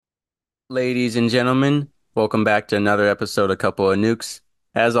Ladies and gentlemen, welcome back to another episode of Couple of Nukes.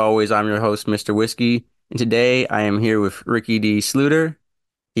 As always, I'm your host, Mr. Whiskey, and today I am here with Ricky D. Sluter.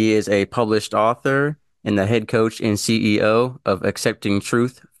 He is a published author and the head coach and CEO of Accepting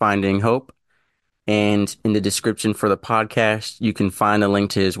Truth, Finding Hope. And in the description for the podcast, you can find a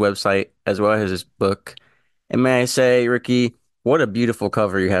link to his website as well as his book. And may I say, Ricky, what a beautiful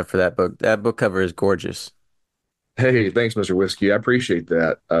cover you have for that book. That book cover is gorgeous. Hey, thanks, Mr. Whiskey. I appreciate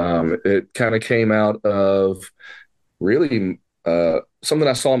that. It kind of came out of really something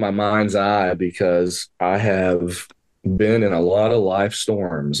I saw in my mind's eye because I have been in a lot of life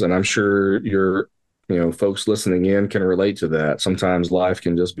storms, and I'm sure folks listening in can relate to that. Sometimes life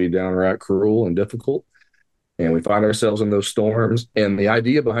can just be downright cruel and difficult, and we find ourselves in those storms. And the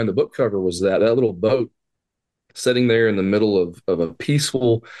idea behind the book cover was that little boat sitting there in the middle of a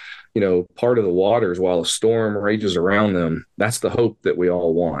peaceful, part of the waters while a storm rages around them. That's the hope that we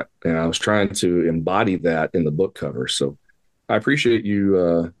all want. And I was trying to embody that in the book cover. So I appreciate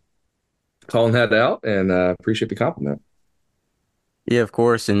you calling that out and appreciate the compliment. Yeah, of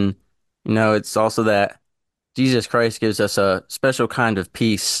course. And, it's also that Jesus Christ gives us a special kind of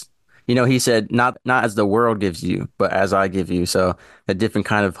peace. He said, not as the world gives you, but as I give you. So a different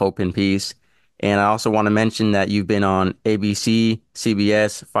kind of hope and peace. And I also want to mention that you've been on ABC,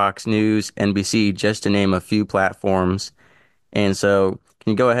 CBS, Fox News, NBC, just to name a few platforms. And so can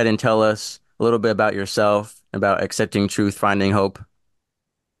you go ahead and tell us a little bit about yourself, about accepting truth, finding hope?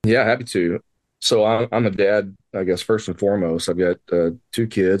 Yeah, happy to. So I'm a dad, I guess, first and foremost. I've got two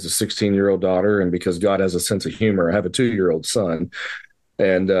kids, a 16-year-old daughter, and because God has a sense of humor, I have a 2-year-old son.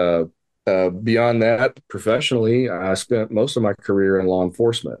 And beyond that, professionally, I spent most of my career in law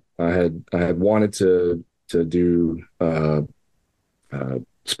enforcement. I had wanted to do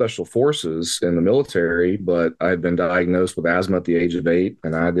special forces in the military, but I had been diagnosed with asthma at the age of 8,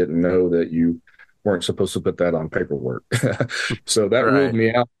 and I didn't know that you weren't supposed to put that on paperwork. So that ruled Right.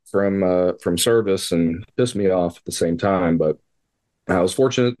 me out from service and pissed me off at the same time. But I was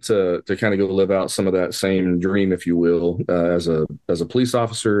fortunate to kind of go live out some of that same dream, if you will, as a police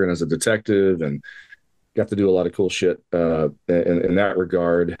officer and as a detective, and got to do a lot of cool shit in that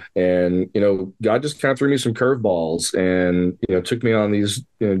regard. And God just kind of threw me some curveballs, and took me on these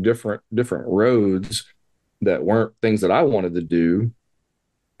different roads that weren't things that I wanted to do,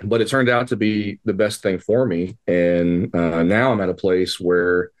 but it turned out to be the best thing for me. And now I'm at a place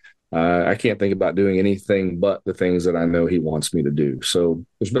where I can't think about doing anything but the things that I know He wants me to do. So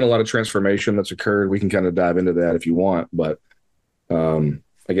there's been a lot of transformation that's occurred. We can kind of dive into that if you want, but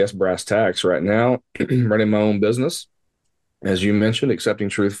I guess brass tacks right now, running my own business, as you mentioned, Accepting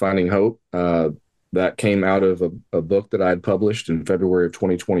Truth, Finding Hope. That came out of a book that I had published in February of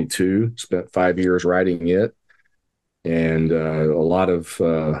 2022. Spent 5 years writing it, and a lot of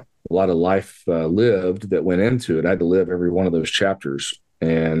life lived that went into it. I had to live every one of those chapters,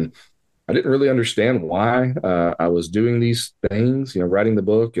 and I didn't really understand why I was doing these things, writing the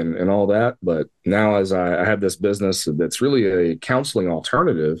book and all that. But now, as I have this business that's really a counseling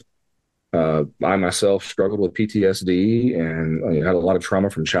alternative, I myself struggled with PTSD and had a lot of trauma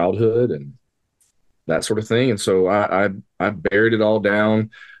from childhood and that sort of thing. And so I buried it all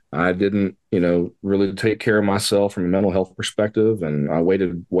down. I didn't, really take care of myself from a mental health perspective, and I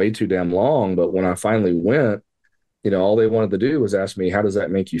waited way too damn long. But when I finally went, all they wanted to do was ask me, how does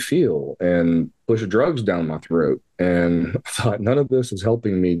that make you feel? And push drugs down my throat. And I thought, none of this is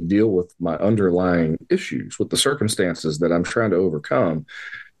helping me deal with my underlying issues, with the circumstances that I'm trying to overcome.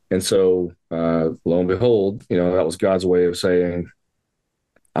 And so, lo and behold, that was God's way of saying,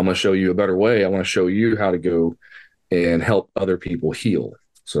 I'm going to show you a better way. I want to show you how to go and help other people heal.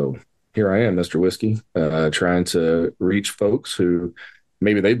 So here I am, Mr. Whiskey, trying to reach folks who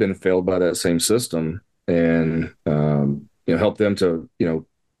maybe they've been failed by that same system, and help them to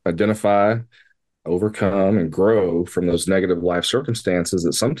identify, overcome, and grow from those negative life circumstances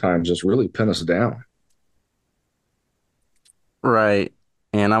that sometimes just really pin us down. Right.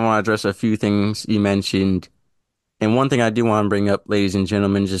 And I want to address a few things you mentioned. And one thing I do want to bring up, ladies and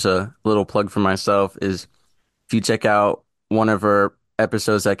gentlemen, just a little plug for myself, is if you check out one of our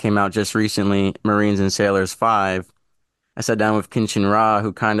episodes that came out just recently, Marines and Sailors 5, I sat down with Kinchin Ra,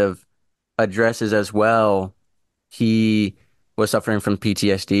 who kind of addresses as well. He was suffering from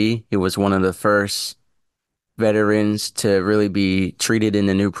PTSD. He was one of the first veterans to really be treated in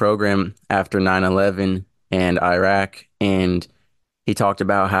the new program after 9/11 and Iraq. And he talked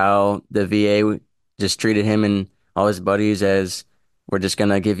about how the VA just treated him and all his buddies as, we're just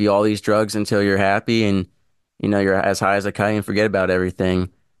gonna give you all these drugs until you're happy and you're as high as a kite and forget about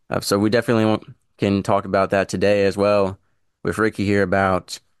everything. So we definitely can talk about that today as well with Ricky here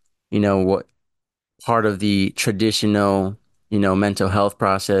about what part of the traditional, mental health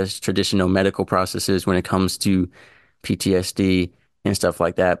process, traditional medical processes when it comes to PTSD and stuff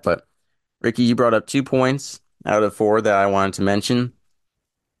like that. But Ricky, you brought up 2 points out of four that I wanted to mention.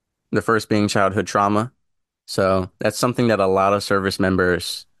 The first being childhood trauma. So that's something that a lot of service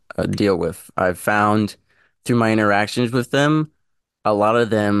members deal with. I've found through my interactions with them, a lot of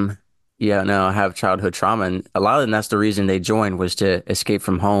them, yeah, no, have childhood trauma, and a lot of them, that's the reason they joined was to escape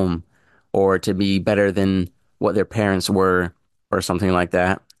from home or to be better than what their parents were or something like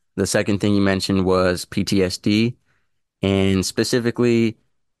that. The second thing you mentioned was PTSD, and specifically,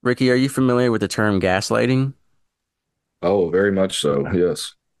 Ricky, are you familiar with the term gaslighting? Oh, very much so.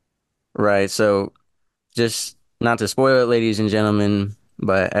 Yes. Right. So just not to spoil it, ladies and gentlemen,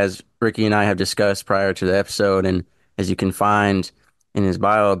 but as Ricky and I have discussed prior to the episode, and as you can find in his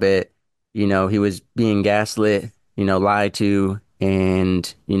bio a bit, he was being gaslit, lied to,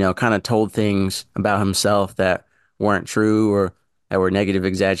 and, kind of told things about himself that weren't true or that were negative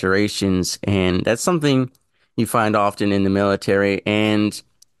exaggerations. And that's something you find often in the military, and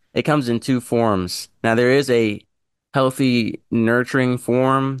it comes in two forms. Now, there is a healthy, nurturing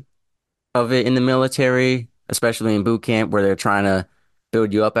form of it in the military, especially in boot camp where they're trying to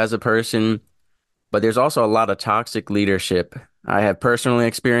build you up as a person. But there's also a lot of toxic leadership. I have personally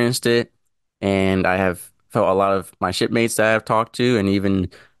experienced it, and I have felt a lot of my shipmates that I've talked to, and even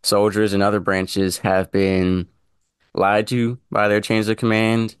soldiers in other branches have been lied to by their chains of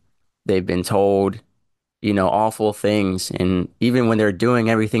command. They've been told, awful things. And even when they're doing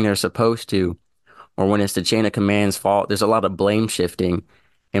everything they're supposed to, or when it's the chain of command's fault, there's a lot of blame shifting.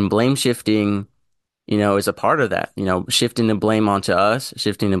 And blame shifting is a part of that, shifting the blame onto us,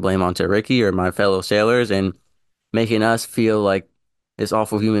 shifting the blame onto Ricky or my fellow sailors, and making us feel like this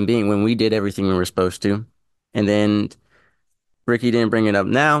awful human being when we did everything we were supposed to. And then Ricky didn't bring it up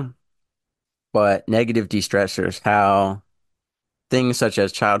now, but negative de-stressors, how things such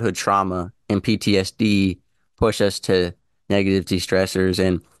as childhood trauma and PTSD push us to negative de-stressors.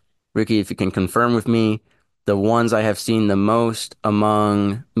 And Ricky, if you can confirm with me, the ones I have seen the most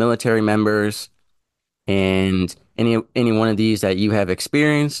among military members and any one of these that you have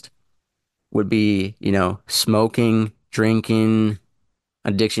experienced would be, smoking, drinking,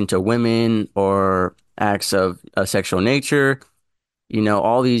 addiction to women, or acts of a sexual nature,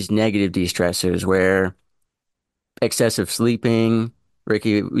 all these negative de-stressors where excessive sleeping.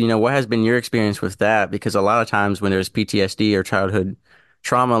 Ricky, what has been your experience with that? Because a lot of times when there's PTSD or childhood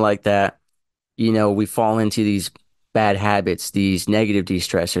trauma like that, we fall into these bad habits, these negative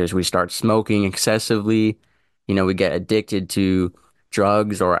de-stressors. We start smoking excessively. We get addicted to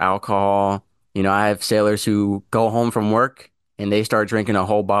drugs or alcohol. I have sailors who go home from work and they start drinking a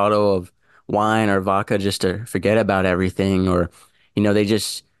whole bottle of wine or vodka just to forget about everything. Or, they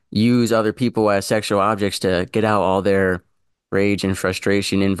just use other people as sexual objects to get out all their rage and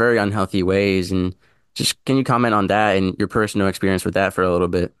frustration in very unhealthy ways. And just, can you comment on that and your personal experience with that for a little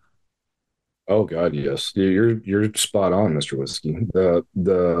bit? Oh God, yes. You're spot on, Mr. Whiskey.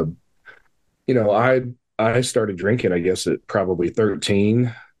 The I started drinking, I guess, at probably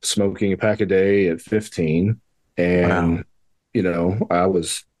 13, smoking a pack a day at 15. Wow. And, I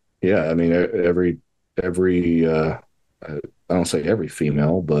was, yeah, I mean, every, I don't say every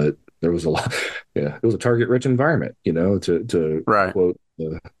female, but there was a lot, yeah, it was a target rich environment, to Right. quote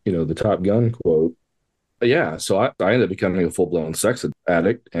the Top Gun quote. But yeah, so I ended up becoming a full blown sex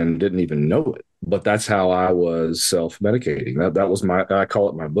addict and didn't even know it. But that's how I was self medicating. That was my, I call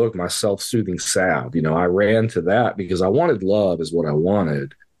it my book, my self soothing salve. I ran to that because I wanted love, is what I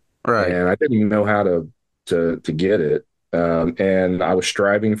wanted, Right. and I didn't know how to get it. And I was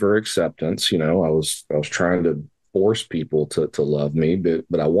striving for acceptance. I was trying to force people to love me,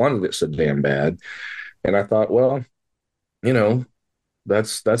 but I wanted it so damn bad. And I thought, well, you know,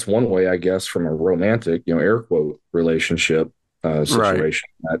 that's one way, I guess, from a romantic, air quote relationship Right. situation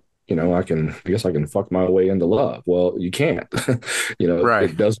that I guess I can fuck my way into love. Well, you can't.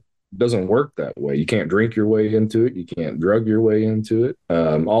 Right. It doesn't work that way. You can't drink your way into it. You can't drug your way into it.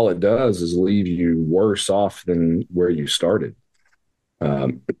 All it does is leave you worse off than where you started.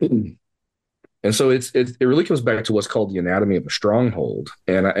 Um, and so it really comes back to what's called the anatomy of a stronghold.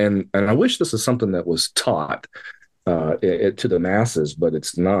 And I wish this is something that was taught to the masses, but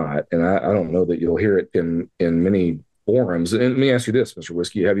it's not. And I don't know that you'll hear it in many forums. And let me ask you this, Mr.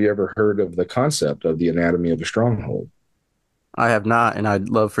 Whiskey: have you ever heard of the concept of the anatomy of a stronghold? I have not, and I'd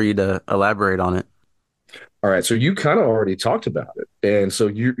love for you to elaborate on it. All right, so you kind of already talked about it, and so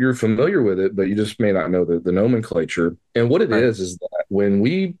you're familiar with it, but you just may not know the nomenclature. And what it Right. is when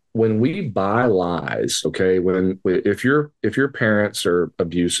we buy lies, okay, when if your parents are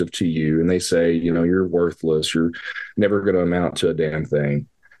abusive to you and they say, you're worthless, you're never going to amount to a damn thing.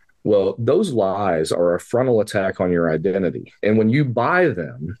 Well, those lies are a frontal attack on your identity. And when you buy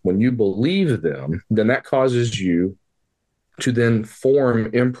them, when you believe them, then that causes you to then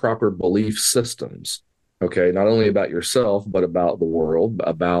form improper belief systems. Okay, not only about yourself, but about the world,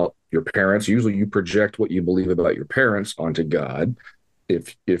 about your parents. Usually you project what you believe about your parents onto God,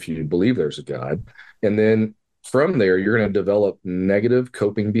 if you believe there's a God. And then from there, you're going to develop negative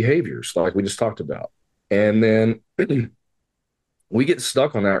coping behaviors, like we just talked about. And then we get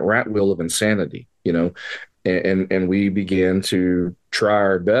stuck on that rat wheel of insanity, and we begin to try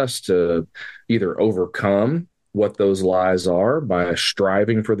our best to either overcome what those lies are by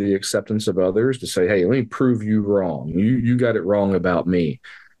striving for the acceptance of others, to say, hey, let me prove you wrong, you got it wrong about me.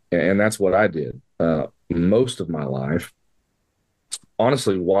 And that's what I did most of my life.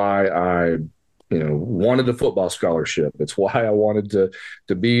 Honestly, why I wanted a football scholarship. It's why I wanted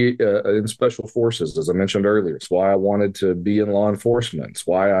to be in special forces, as I mentioned earlier. It's why I wanted to be in law enforcement. It's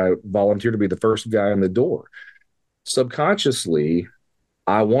why I volunteered to be the first guy in the door. Subconsciously,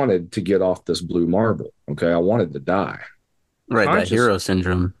 I wanted to get off this blue marble. Okay, I wanted to die. Right, that Conscious, hero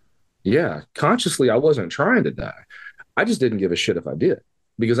syndrome. yeah, consciously, I wasn't trying to die. I just didn't give a shit if I did,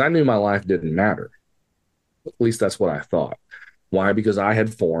 because I knew my life didn't matter. At least that's what I thought. Why? Because I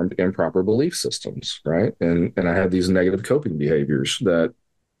had formed improper belief systems, right? And I had these negative coping behaviors that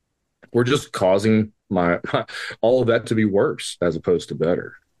were just causing my all of that to be worse as opposed to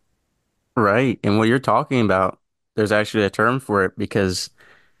better. Right. And what you're talking about, there's actually a term for it because,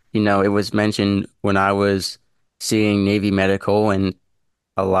 it was mentioned when I was seeing Navy medical, and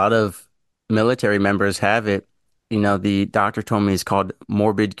a lot of military members have it. The doctor told me it's called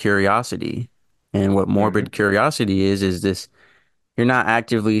morbid curiosity. And what morbid Mm-hmm. curiosity is this: you're not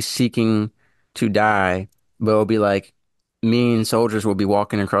actively seeking to die, but it'll be like me and soldiers will be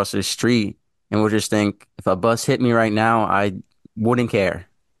walking across the street and we'll just think, if a bus hit me right now, I wouldn't care.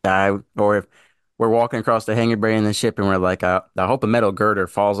 Or if we're walking across the hangar bay in the ship and we're like, I hope a metal girder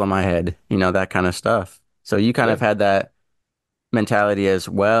falls on my head, that kind of stuff. So you kind of Yeah. had that mentality as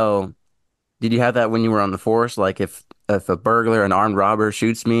well. Did you have that when you were on the force? Like if a burglar, an armed robber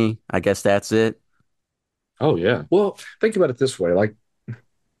shoots me, I guess that's it. Oh yeah. Well, think about it this way. Like,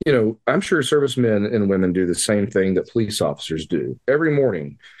 I'm sure servicemen and women do the same thing that police officers do. Every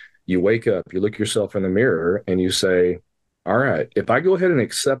morning, you wake up, you look yourself in the mirror, and you say, all right, if I go ahead and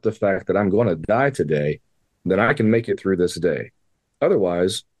accept the fact that I'm going to die today, then I can make it through this day.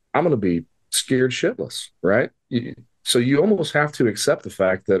 Otherwise, I'm going to be scared shitless, right? So you almost have to accept the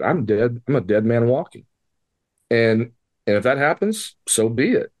fact that I'm dead. I'm a dead man walking. And if that happens, so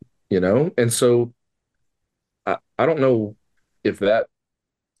be it. And so I don't know if that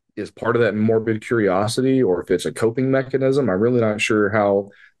is part of that morbid curiosity or if it's a coping mechanism. I'm really not sure how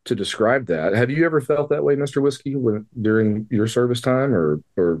to describe that. Have you ever felt that way, Mr. Whiskey, during your service time, or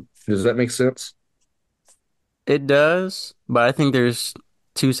does that make sense? It does, but I think there's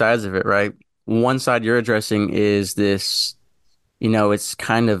two sides of it, right? One side you're addressing is this, it's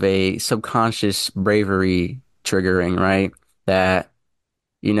kind of a subconscious bravery triggering, right? That,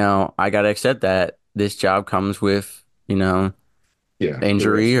 I gotta accept that this job comes with, Yeah, the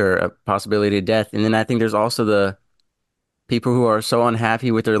injury risk. or a possibility of death. And then I think there's also the people who are so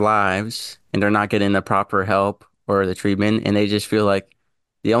unhappy with their lives and they're not getting the proper help or the treatment, and they just feel like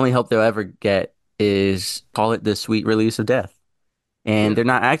the only help they'll ever get is, call it, the sweet release of death. And Yeah, they're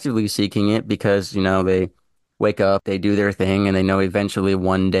not actively seeking it because, they wake up, they do their thing, and they know eventually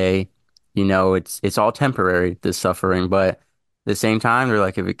one day, it's all temporary, this suffering. But at the same time, they're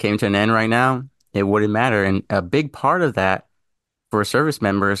like, if it came to an end right now, it wouldn't matter. And a big part of that for service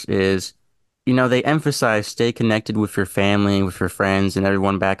members is, they emphasize stay connected with your family, with your friends, and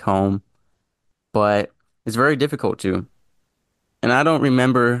everyone back home. But it's very difficult to. And I don't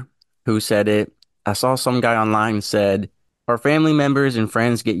remember who said it. I saw some guy online said, our family members and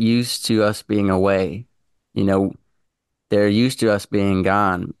friends get used to us being away. You know, they're used to us being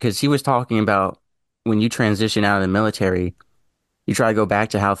gone. Because he was talking about when you transition out of the military, you try to go back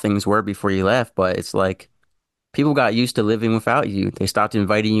to how things were before you left, but it's like people got used to living without you. They stopped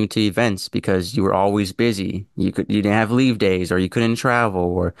inviting you to events because you were always busy. You didn't have leave days or you couldn't travel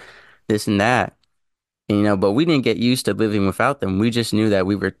or this and that. And, but we didn't get used to living without them. We just knew that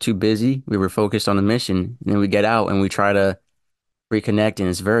we were too busy. We were focused on the mission. And then we get out and we try to reconnect, and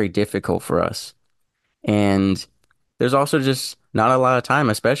it's very difficult for us. And there's also just not a lot of time,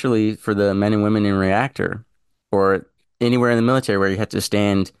 especially for the men and women in reactor or anywhere in the military where you have to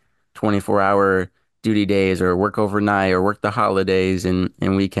stand 24-hour duty days or work overnight or work the holidays and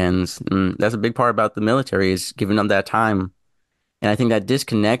weekends. And that's a big part about the military is giving them that time. And I think that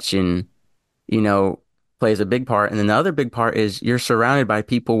disconnection, you know, plays a big part. And then the other big part is you're surrounded by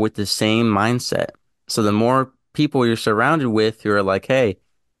people with the same mindset. So the more people you're surrounded with who are like, hey,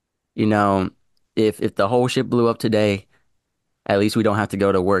 you know, if the whole ship blew up today, at least we don't have to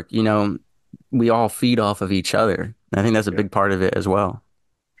go to work. We all feed off of each other. And I think that's a Yeah. big part of it as well.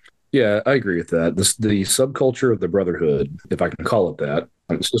 Yeah, I agree with that. The subculture of the brotherhood, if I can call it that,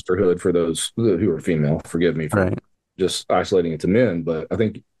 sisterhood for those who are female. Forgive me for Right. just isolating it to men, but I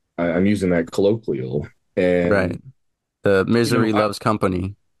think I'm using that colloquial. And Right. The you know, misery loves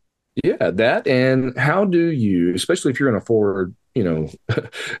company. yeah, that and how do you, especially if you're in a forward,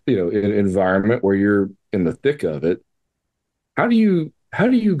 environment where you're in the thick of it, how do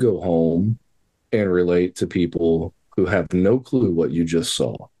you go home and relate to people who have no clue what you just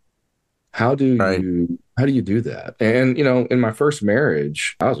saw? Right. How do you do that? And in my first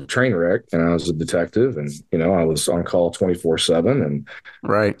marriage, I was a train wreck and I was a detective and I was on call 24/7 and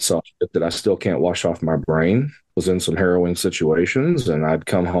Right. saw shit that I still can't wash off my brain. Was in some harrowing situations and I'd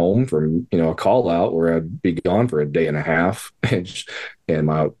come home from, a call out where I'd be gone for a day and a half and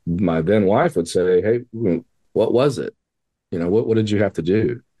my then wife would say, "Hey, what was it? What did you have to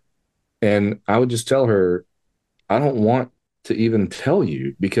do?" And I would just tell her, I don't want to even tell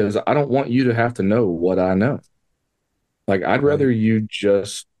you because I don't want you to have to know what I know. Like, I'd Right. rather you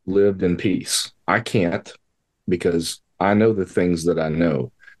just lived in peace. I can't because I know the things that I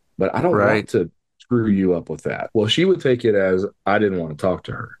know, but I don't want Right. to screw you up with that. Well, she would take it as I didn't want to talk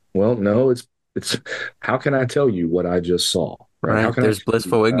to her. Well, no, it's how can I tell you what I just saw? Right? How Right. can I There's tell you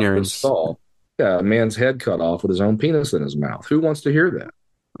blissful what I just ignorance. saw? Yeah, a man's head cut off with his own penis in his mouth. Who wants to hear that?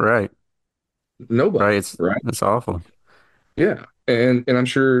 Right. Right. Nobody, right? It's awful. Yeah. And I'm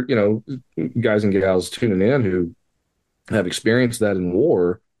sure, guys and gals tuning in who have experienced that in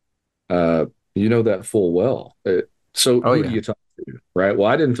war, uh, you know that full well. So Oh who do yeah. you talk to? Right. Well,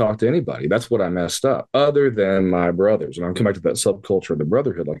 I didn't talk to anybody. That's what I messed up, other than my brothers. And I'm coming back to that subculture of the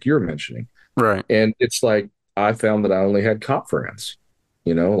brotherhood, like you're mentioning. Right. And it's like I found that I only had cop friends.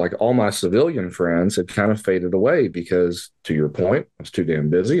 Like all my civilian friends had kind of faded away because, to your point, I was too damn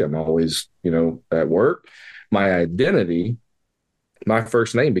busy. I'm always, at work. My identity, my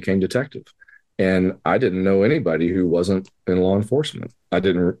first name became detective. And I didn't know anybody who wasn't in law enforcement. I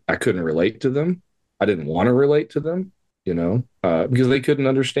couldn't relate to them. I didn't want to relate to them, because they couldn't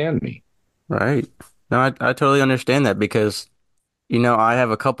understand me. Right. No, I totally understand that because, I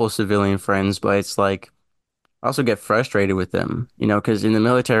have a couple civilian friends, but it's like I also get frustrated with them, because in the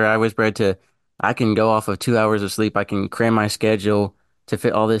military, I was bred to, I can go off of 2 hours of sleep. I can cram my schedule to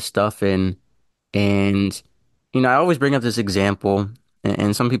fit all this stuff in. And, I always bring up this example,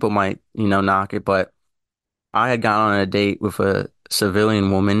 and some people might, knock it, but I had gone on a date with a civilian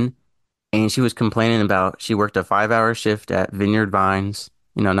woman, and she was complaining about she worked a 5-hour shift at Vineyard Vines,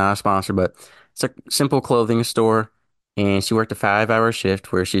 not a sponsor, but it's a simple clothing store. And she worked a 5-hour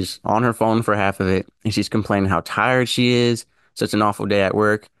shift where she's on her phone for half of it, and she's complaining how tired she is, such an awful day at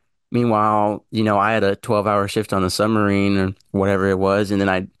work. Meanwhile, I had a 12-hour shift on the submarine or whatever it was, and then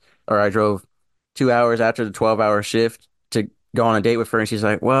I drove 2 hours after the 12-hour shift to go on a date with her, and she's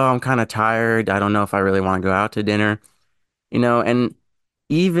like, "Well, I'm kind of tired. I don't know if I really want to go out to dinner." And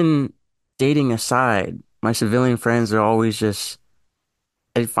even dating aside, my civilian friends are always just,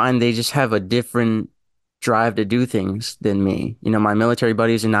 I find they just have a different drive to do things than me. My military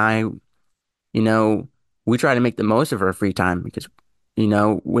buddies and I, we try to make the most of our free time because,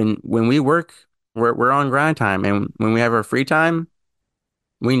 when we work, we're on grind time. And when we have our free time,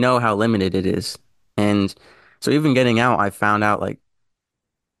 we know how limited it is. And so even getting out, I found out like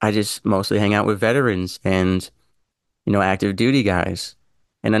I just mostly hang out with veterans and active duty guys.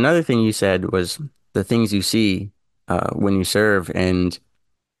 And another thing you said was the things you see when you serve. And,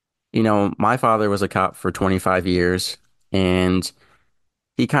 my father was a cop for 25 years and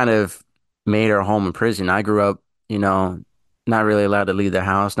he kind of made our home a prison. I grew up, not really allowed to leave the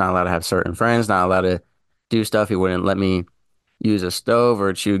house, not allowed to have certain friends, not allowed to do stuff. He wouldn't let me use a stove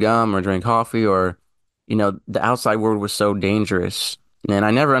or chew gum or drink coffee or, the outside world was so dangerous. And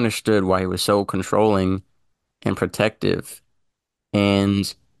I never understood why he was so controlling and protective.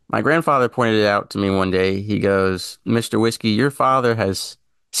 And my grandfather pointed it out to me one day. He goes, "Mr. Whiskey, your father has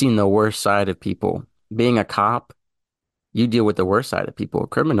seen the worst side of people. Being a cop, you deal with the worst side of people,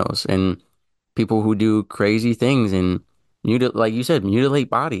 criminals and people who do crazy things and like you said, mutilate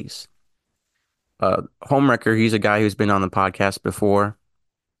bodies." Homewrecker, he's a guy who's been on the podcast before,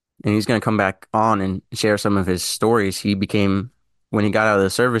 and he's going to come back on and share some of his stories. When he got out of the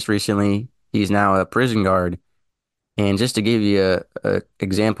service recently, He's now a prison guard. And just to give you a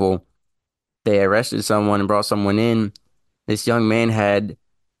example, they arrested someone and brought someone in. This young man had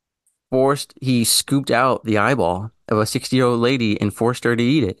he scooped out the eyeball of a 60-year-old lady and forced her to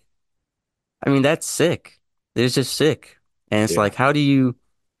eat it. I mean, that's sick. It's just sick. And it's Yeah. like, how do you,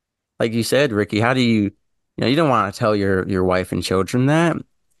 like you said, Ricky, how do you don't want to tell your wife and children that.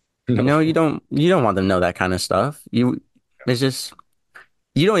 No, You don't want them to know that kind of stuff. It's just,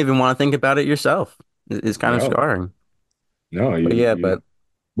 you don't even want to think about it yourself. It's kind of no, scarring. no. But yeah, but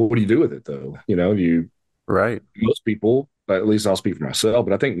What do you do with it though? right, Most people, at least I'll speak for myself,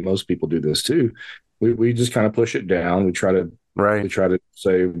 but I think most people do this too. We just kind of push it down. right, We try to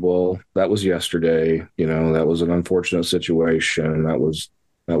say, well, that was yesterday. That was an unfortunate situation. That was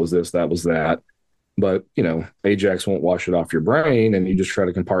this, that was that. But Ajax won't wash it off your brain, and you just try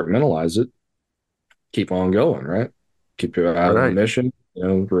to compartmentalize it, keep on going, right? Keep your eye on the right, mission.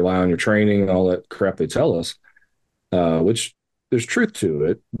 Rely on your training, all that crap they tell us. Which there's truth to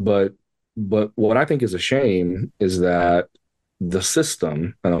it, but what I think is a shame is that the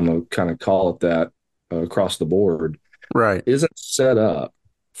system, and I'm gonna kind of call it that across the board, right. isn't set up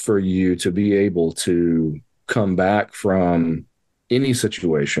for you to be able to come back from any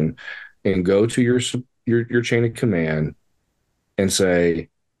situation and go to your chain of command and say,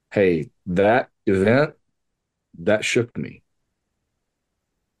 "Hey, that event that shook me."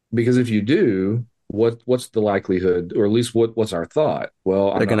 Because if you do, what's the likelihood, or at least what's our thought?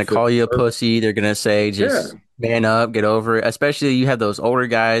 Well, I'm They're not gonna fit call you a for service. pussy. They're gonna say, Yeah. just man up, get over it. Especially you have those older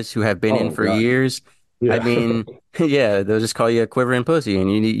guys who have been in Oh for God. years. I Yeah. mean, yeah, they'll just call you a quivering pussy, and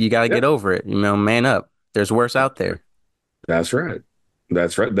you got to Yeah. get over it. Man up. There's worse out That's right. there. That's right.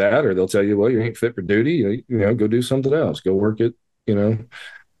 That's right. That, or they'll tell you, well, you ain't fit for duty. Go do something else. Go work you know,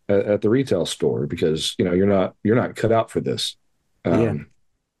 at the retail store because you're not cut out for this. Yeah. Um,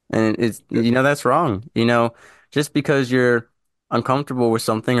 And that's wrong. Just because you're uncomfortable with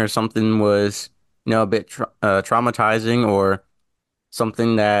something or something was, a bit traumatizing or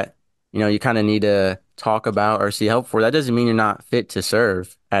something that, you kind of need to talk about or see help for, that doesn't mean you're not fit to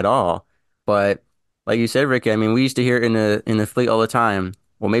serve at all. But like you said, Ricky, I mean, we used to hear it in the fleet all the time.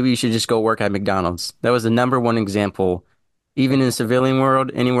 Well, maybe you should just go work at McDonald's. That was the number one example. Even in the civilian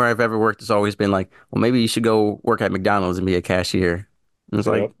world, anywhere I've ever worked, it's always been like, well, maybe you should go work at McDonald's and be a cashier. And it's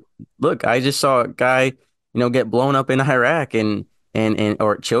like, yep. look, I just saw a guy, get blown up in Iraq and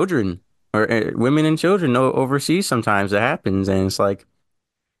or children or women and children overseas sometimes that happens. And it's like,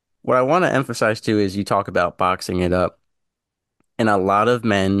 what I want to emphasize too is you talk about boxing it up, and a lot of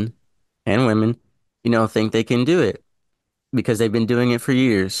men and women, think they can do it because they've been doing it for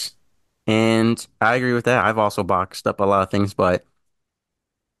years. And I agree with that. I've also boxed up a lot of things, but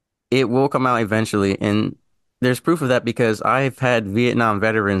it will come out eventually. And there's proof of that because I've had Vietnam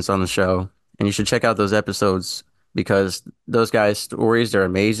veterans on the show, and you should check out those episodes because those guys' stories are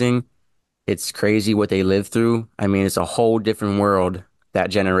amazing. It's crazy what they lived through. I mean, it's a whole different world,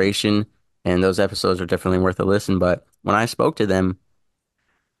 that generation, and those episodes are definitely worth a listen. But when I spoke to them,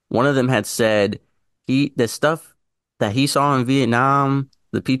 one of them had said the stuff that he saw in Vietnam,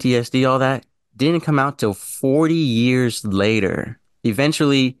 the PTSD, all that, didn't come out till 40 years later.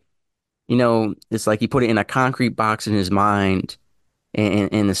 Eventually, it's like he put it in a concrete box in his mind,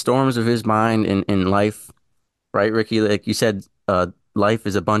 and the storms of his mind in life, right, Ricky? Like you said, life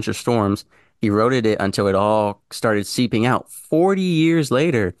is a bunch of storms. He wrote it until it all started seeping out 40 years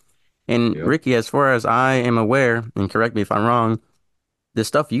later. And Yep. Ricky, as far as I am aware, and correct me if I'm wrong, the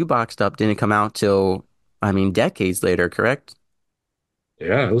stuff you boxed up didn't come out till, I mean, decades later, correct?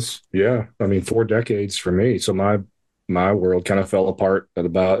 Yeah. Yeah. I mean, 4 decades for me. So my world kind of fell apart at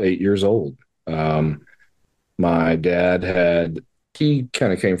about 8 years old. Um, my dad he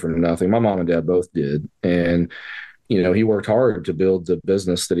kind of came from nothing. My mom and dad both did, and he worked hard to build the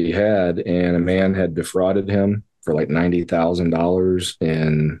business that he had, and a man had defrauded him for like $90,000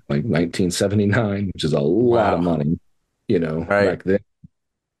 in like 1979, which is a lot of Wow. money, Right. back then.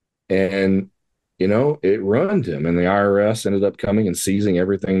 And, it ruined him. And the IRS ended up coming and seizing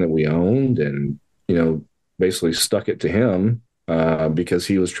everything that we owned and, basically stuck it to him because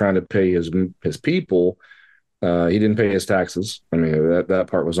he was trying to pay his people. He didn't pay his taxes. I mean, that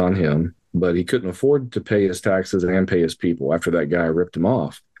part was on him, but he couldn't afford to pay his taxes and pay his people after that guy ripped him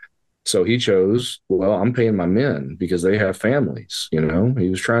off. So he chose, well, I'm paying my men because they have families. He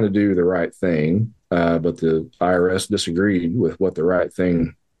was trying to do the right thing, but the IRS disagreed with what the right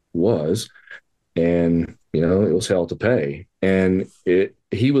thing was, and it was hell to pay. And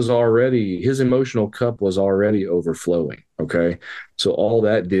he was already his emotional cup was already overflowing. Okay, so all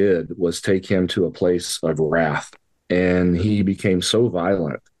that did was take him to a place of wrath, and he became so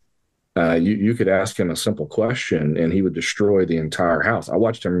violent You could ask him a simple question and he would destroy the entire house. I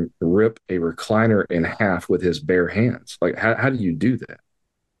watched him rip a recliner in half with his bare hands. Like, how do you do that?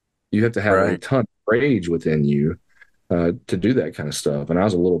 You have to have a Right. ton of rage within you to do that kind of stuff. And I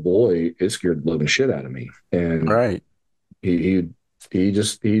was a little boy, it scared the living shit out of me. And Right. he he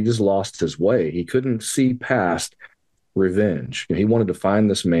just lost his way. He couldn't see past revenge. He wanted to find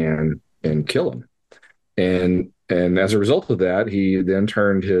this man and kill him. And as a result of that, he then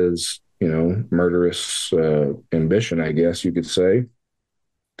turned his murderous ambition, I guess you could say,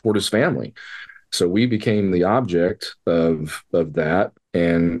 toward his family. So we became the object of that.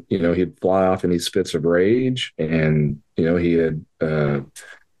 And he'd fly off in these fits of rage, and he had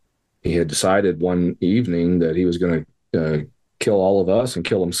decided one evening that he was going to kill all of us and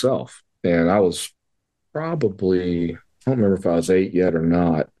kill himself. And I was probably, I don't remember if I was 8 yet or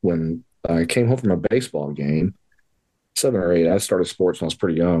not, when I came home from a baseball game, 7 or 8. I started sports when I was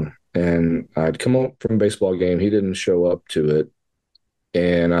pretty young. And I'd come home from a baseball game. He didn't show up to it.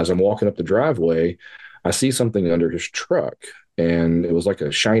 And as I'm walking up the driveway, I see something under his truck. And it was like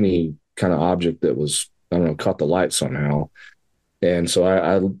a shiny kind of object that was, I don't know, caught the light somehow. And so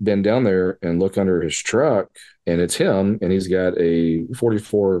I bend down there and look under his truck, and it's him, and he's got a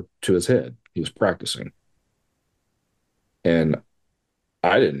 44 to his head. He was practicing. And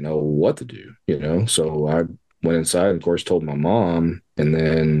I didn't know what to do. So I went inside and, of course, told my mom. And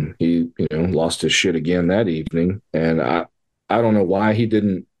then he lost his shit again that evening. And I don't know why he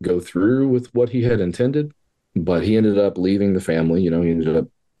didn't go through with what he had intended, but he ended up leaving the family. He ended up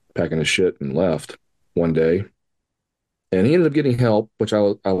packing his shit and left one day. And he ended up getting help, which I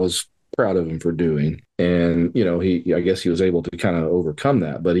was proud of him for doing. And I guess he was able to kind of overcome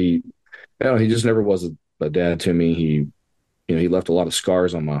that. But he just never was a dad to me. He left a lot of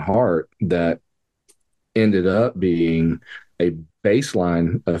scars on my heart that ended up being a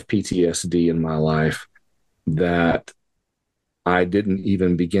baseline of PTSD in my life that I didn't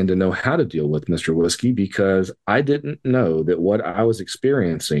even begin to know how to deal with, Mr. Whiskey, because I didn't know that what I was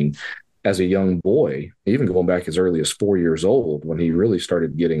experiencing as a young boy, even going back as early as 4 years old, when he really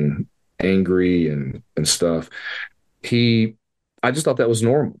started getting angry and stuff, he I just thought that was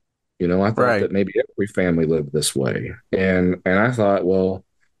normal. I thought Right. that maybe every family lived this way. And I thought, well,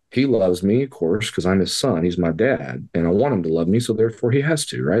 he loves me, of course, because I'm his son. He's my dad, and I want him to love me, so therefore he has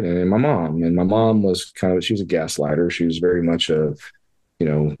to, right? And my mom was she was a gaslighter. She was very much you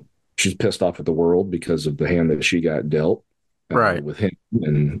know, she's pissed off at the world because of the hand that she got dealt Right. with him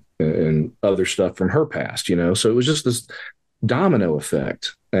and other stuff from her past. So it was just this domino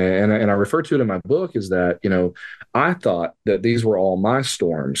effect. And I refer to it in my book is that, I thought that these were all my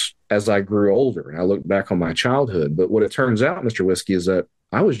storms as I grew older and I look back on my childhood. But what it turns out, Mr. Whiskey, is that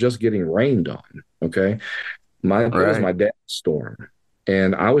I was just getting rained on. Okay. It was Right. my dad's storm.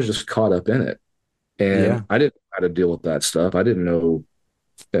 And I was just caught up in it. Yeah. And I didn't know how to deal with that stuff. I didn't know,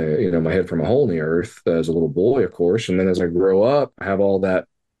 my head from a hole in the earth as a little boy, of course. And then as I grow up, I have all that,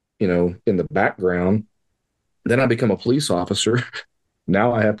 in the background. Then I become a police officer.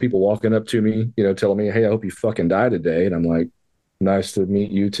 Now I have people walking up to me, telling me, "Hey, I hope you fucking die today." And I'm like, "Nice to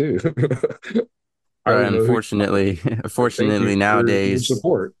meet you too." I don't Right. even know who you are, Unfortunately, but thank you unfortunately for your nowadays,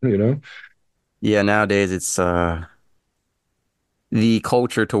 support. yeah, nowadays it's the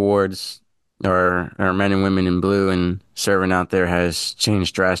culture towards our men and women in blue and serving out there has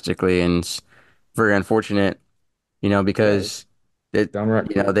changed drastically, and it's very unfortunate, Yeah, because it downright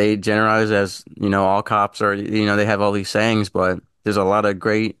cruel. they generalize as, all cops are, they have all these sayings, but there's a lot of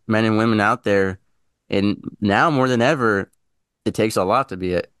great men and women out there, and now more than ever, it takes a lot to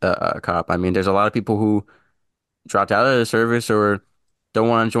be a cop. I mean, there's a lot of people who dropped out of the service or don't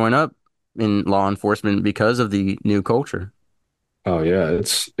want to join up in law enforcement because of the new culture. Oh yeah,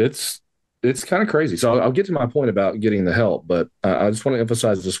 it's kind of crazy. So I'll get to my point about getting the help, but I just want to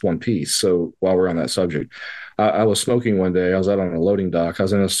emphasize this one piece. So while we're on that subject, I was smoking one day. I was out on a loading dock. I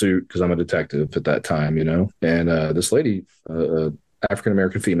was in a suit because I'm a detective at that time. And this lady, African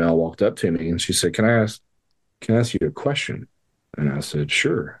American female, walked up to me and she said, "Can I ask you a question?" And I said,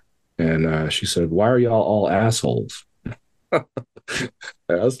 "Sure." And she said, "Why are y'all all assholes?" And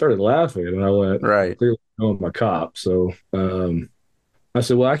I started laughing, and I went, Right. "Clearly, I'm a cop." So I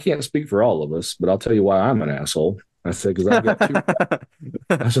said, "Well, I can't speak for all of us, but I'll tell you why I'm an asshole." I said, "Because I've got two."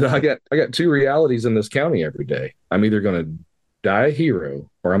 I said, "I got two realities in this county every day. I'm either going to die a hero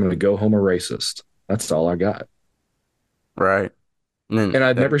or I'm going to go home a racist. That's all I got." Right. And And then,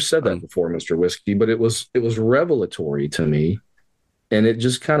 I'd never said that um, before, Mr. Whiskey, but it was revelatory to me, and it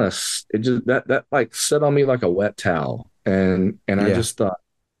just that like set on me like a wet towel, and I yeah, just thought,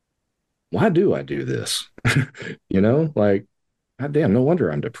 why do I do this? Like God damn, no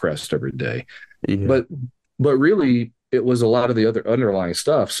wonder I'm depressed every day. Yeah. But really, it was a lot of the other underlying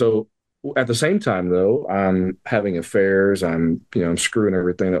stuff. So at the same time, though, I'm having affairs. I'm screwing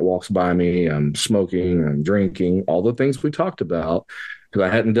everything that walks by me. I'm smoking. I'm drinking. All the things we talked about because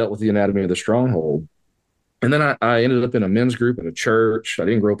I hadn't dealt with the anatomy of the stronghold. And then I ended up in a men's group in a church. I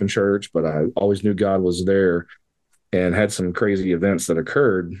didn't grow up in church, but I always knew God was there and had some crazy events that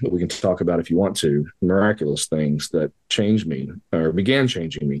occurred that we can talk about if you want to, miraculous things that changed me or began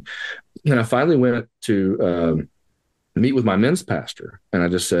changing me. And I finally went to meet with my men's pastor. And I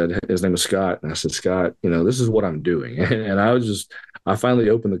just said, his name was Scott. And I said, Scott, this is what I'm doing. And I finally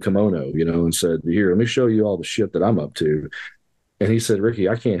opened the kimono, and said, here, let me show you all the shit that I'm up to. And he said, Ricky,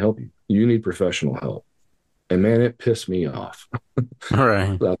 I can't help you. You need professional help. And man, it pissed me off. All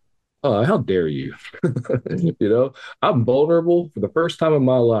right. How dare you? you know, I'm vulnerable for the first time in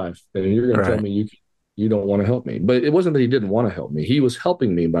my life, and you're going to tell Right. me you don't want to help me. But it wasn't that he didn't want to help me. He was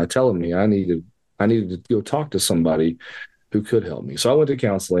helping me by telling me I needed to go talk to somebody who could help me. So I went to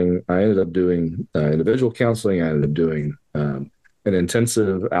counseling. I ended up doing individual counseling. I ended up doing an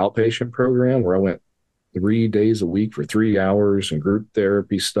intensive outpatient program where I went 3 days a week for 3 hours and group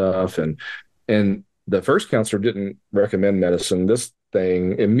therapy stuff. And the first counselor didn't recommend medicine. This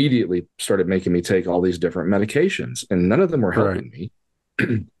thing immediately started making me take all these different medications, and none of them were Right. helping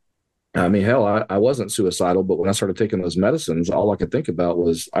me. I mean, hell, I wasn't suicidal, but when I started taking those medicines, all I could think about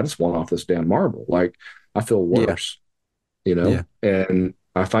was I just want off this damn marble. Like I feel Yeah. worse, Yeah. And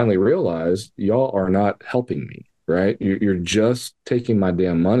I finally realized y'all are not helping me, right? You're just taking my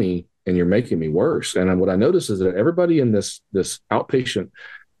damn money and you're making me worse. And what I noticed is that everybody in this outpatient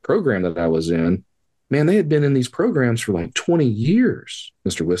program that I was in, man, they had been in these programs for like 20 years,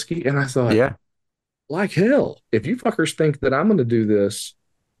 Mr. Whiskey. And I thought, Yeah. like hell, if you fuckers think that I'm going to do this,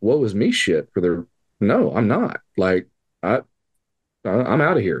 woe is me shit for the, no, I'm not. Like, I, I'm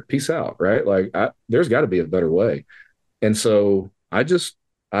out of here. Peace out. Right. Like, there's got to be a better way. And so I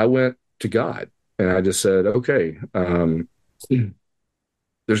went to God and I just said, okay,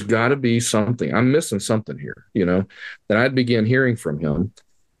 there's got to be something. I'm missing something here. And I'd begin hearing from him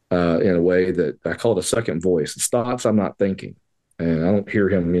in a way that I call it a second voice. It's thoughts I'm not thinking. And I don't hear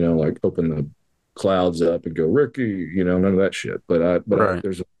him, like open the clouds up and go, Ricky, none of that shit. Right.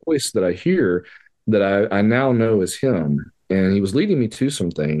 There's a voice that I hear that I now know is him. And he was leading me to some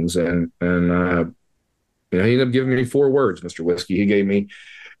things. He ended up giving me 4 words, Mr. Whiskey. He gave me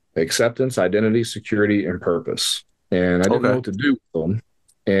acceptance, identity, security, and purpose. And I didn't know Okay. what to do with them.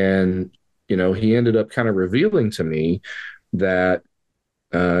 And, he ended up kind of revealing to me that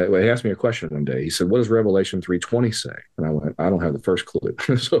he asked me a question one day. He said, what does Revelation 3:20 say? And I went, I don't have the first clue.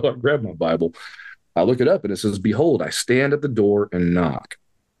 So I grabbed my Bible. I look it up and it says, behold, I stand at the door and knock.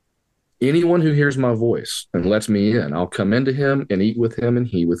 Anyone who hears my voice and lets me in, I'll come into him and eat with him and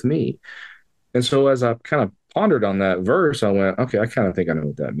he with me. And so as I kind of pondered on that verse, I went, okay, I kind of think I know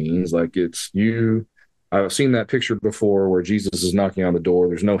what that means. Like it's you. I've seen that picture before where Jesus is knocking on the door.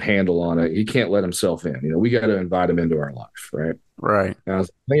 There's no handle on it. He can't let himself in. We got to invite him into our life, right? Right. And I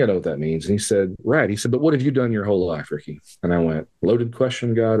think I know what that means. And he said, right. He said, but what have you done your whole life, Ricky? And I went, loaded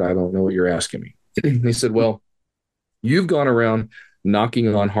question, God. I don't know what you're asking me. And he said, well, you've gone around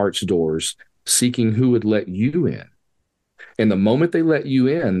knocking on hearts' doors, seeking who would let you in. And the moment they let you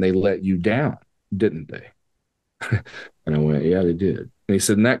in, they let you down, didn't they? And I went, yeah, they did. And he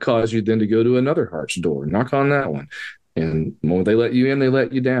said, and that caused you then to go to another heart's door, knock on that one. And the moment they let you in, they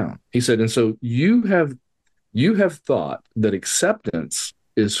let you down. He said, and so you have thought that acceptance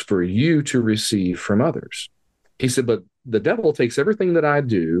is for you to receive from others. He said, but the devil takes everything that I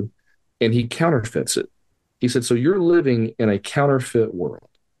do and he counterfeits it. He said, so you're living in a counterfeit world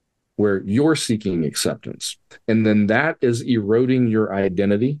where you're seeking acceptance. And then that is eroding your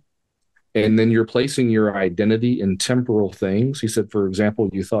identity. And then you're placing your identity in temporal things. He said, for example,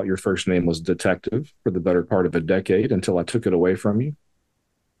 you thought your first name was detective for the better part of a decade until I took it away from you.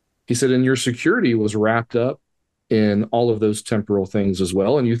 He said, and your security was wrapped up in all of those temporal things as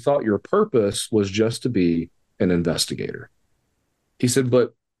well. And you thought your purpose was just to be an investigator. He said,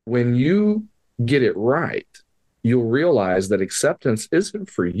 but when you get it right, you'll realize that acceptance isn't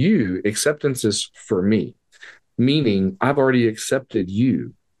for you, acceptance is for me, meaning I've already accepted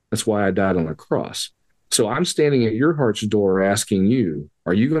you. That's why I died on a cross. So I'm standing at your heart's door asking you,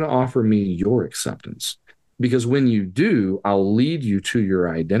 are you going to offer me your acceptance? Because when you do, I'll lead you to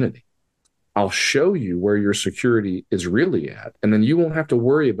your identity. I'll show you where your security is really at. And then you won't have to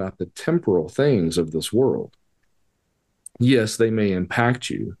worry about the temporal things of this world. Yes, they may impact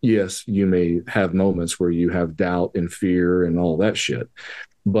you. Yes, you may have moments where you have doubt and fear and all that shit.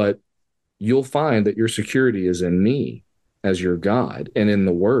 But you'll find that your security is in me. as your God and in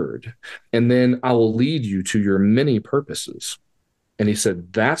the word. And then I will lead you to your many purposes. And he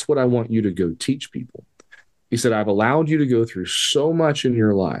said, that's what I want you to go teach people. He said, I've allowed you to go through so much in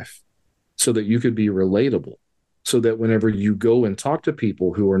your life so that you could be relatable, so that whenever you go and talk to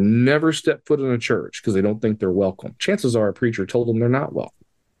people who are never stepped foot in a church because they don't think they're welcome, chances are a preacher told them they're not welcome.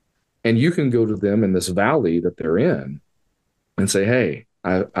 And you can go to them in this valley that they're in and say, "Hey,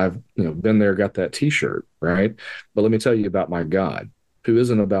 I've been there, got that T-shirt, right? But let me tell you about my God, who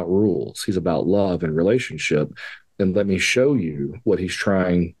isn't about rules. He's about love and relationship. And let me show you what He's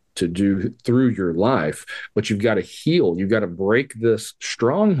trying to do through your life. But you've got to heal. You've got to break this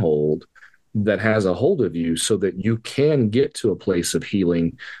stronghold that has a hold of you, so that you can get to a place of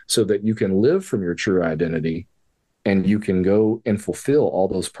healing, so that you can live from your true identity." And you can go and fulfill all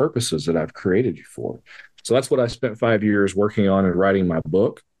those purposes that I've created you for. So that's what I spent 5 years working on and writing my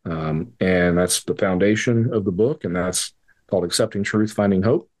book. And that's the foundation of the book. And that's called Accepting Truth, Finding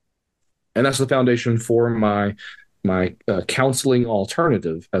Hope. And that's the foundation for my counseling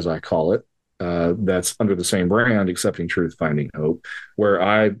alternative, as I call it. That's under the same brand, Accepting Truth, Finding Hope, where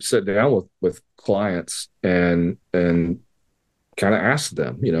I sit down with clients and kind of ask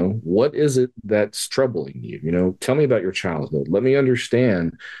them, what is it that's troubling you? Tell me about your childhood. Let me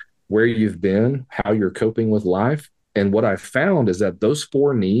understand where you've been, how you're coping with life. And what I found is that those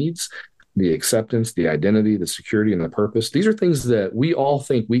four needs, the acceptance, the identity, the security, and the purpose, these are things that we all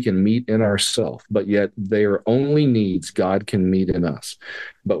think we can meet in ourselves, but yet they are only needs God can meet in us.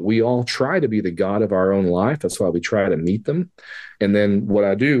 But we all try to be the God of our own life. That's why we try to meet them. And then what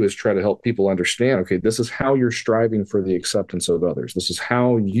I do is try to help people understand, okay, this is how you're striving for the acceptance of others. This is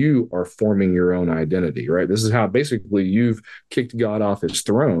how you are forming your own identity, right? This is how basically you've kicked God off his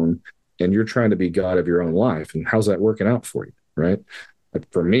throne and you're trying to be God of your own life. And how's that working out for you, right?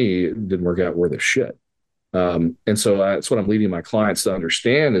 For me, it didn't work out worth a shit. And so that's what I'm leading my clients to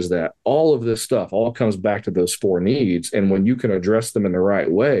understand, is that all of this stuff all comes back to those four needs. And when you can address them in the right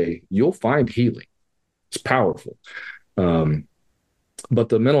way, you'll find healing. It's powerful. Um, but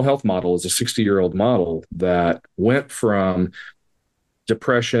the mental health model is a 60-year-old model that went from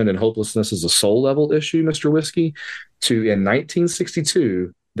depression and hopelessness as a soul level issue, Mr. Whiskey, to in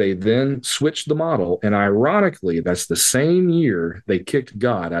 1962, they then switched the model. And ironically, that's the same year they kicked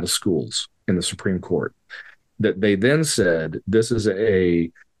God out of schools in the Supreme Court. That they then said this is a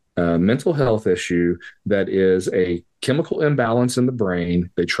mental health issue that is a chemical imbalance in the brain.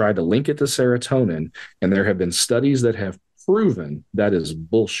 They tried to link it to serotonin, and there have been studies that have proven that is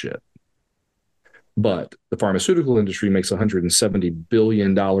bullshit. But the pharmaceutical industry makes $170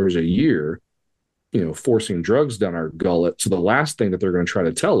 billion a year, forcing drugs down our gullet. So the last thing that they're going to try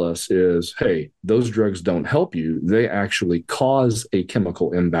to tell us is, hey, those drugs don't help you. They actually cause a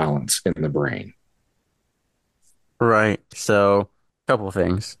chemical imbalance in the brain. Right. So, a couple of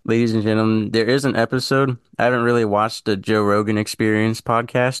things. Ladies and gentlemen, there is an episode. I haven't really watched the Joe Rogan Experience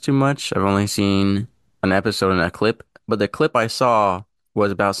podcast too much. I've only seen an episode and a clip, but the clip I saw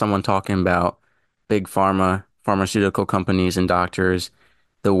was about someone talking about big pharma, pharmaceutical companies and doctors,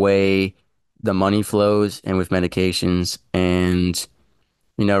 the way the money flows and with medications. And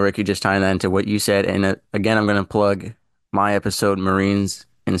Ricky, just tying that into what you said. And again, I'm going to plug my episode, Marines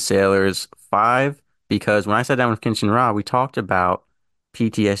and Sailors 5, because when I sat down with Kenshin Ra, we talked about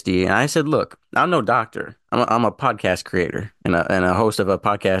PTSD. And I said, look, I'm no doctor. I'm a podcast creator and a host of a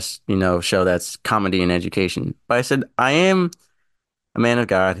podcast, show that's comedy and education. But I said, I am a man of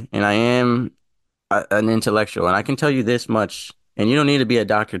God and I am an intellectual. And I can tell you this much, and you don't need to be a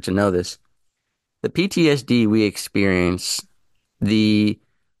doctor to know this. The PTSD we experience, the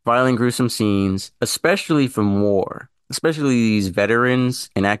violent, gruesome scenes, especially from war, especially these veterans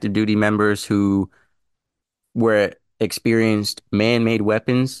and active duty members who were experienced man-made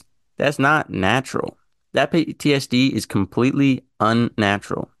weapons, that's not natural. That PTSD is completely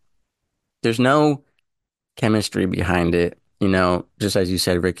unnatural. There's no chemistry behind it. Just as you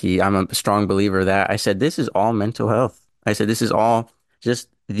said, Ricky, I'm a strong believer that I said this is all mental health. I said this is all just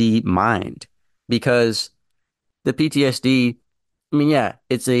the mind because the PTSD, I mean, yeah,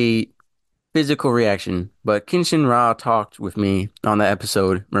 it's a physical reaction. But Kenshin Ra talked with me on the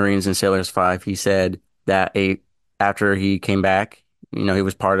episode Marines and Sailors 5. He said that after he came back, he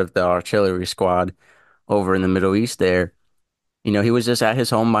was part of the artillery squad over in the Middle East there. He was just at his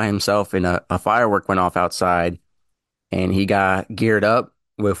home by himself and a firework went off outside and he got geared up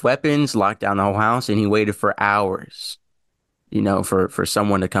with weapons, locked down the whole house, and he waited for hours, for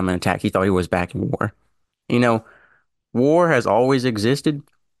someone to come and attack. He thought he was back in war. You know, War has always existed,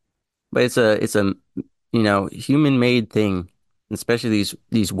 but it's a human made thing, especially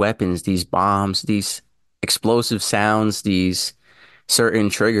these weapons, these bombs, these. explosive sounds, these certain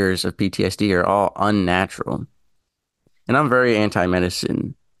triggers of PTSD are all unnatural. And I'm very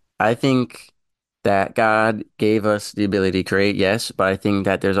anti-medicine. I think that God gave us the ability to create, yes, but I think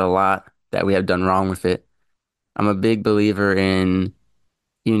that there's a lot that we have done wrong with it. I'm a big believer in,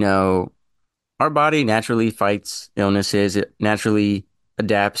 you know, our body naturally fights illnesses. It naturally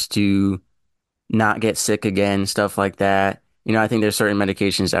adapts to not get sick again, stuff like that. I think there's certain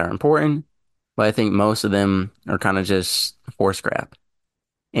medications that are important, but I think most of them are kind of just horse crap.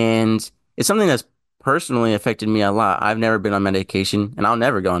 And it's something that's personally affected me a lot. I've never been on medication and I'll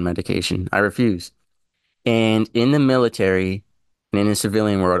never go on medication. I refuse. And in the military and in the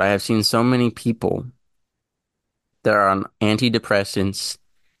civilian world, I have seen so many people that are on antidepressants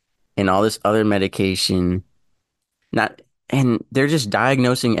and all this other medication, not and they're just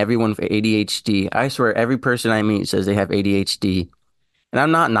diagnosing everyone for ADHD. I swear every person I meet says they have ADHD. And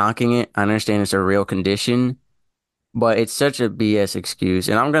I'm not knocking it. I understand it's a real condition, but it's such a BS excuse.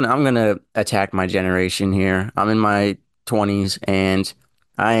 And I'm gonna attack my generation here. I'm in my 20s and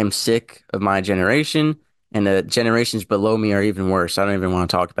I am sick of my generation, and the generations below me are even worse. I don't even want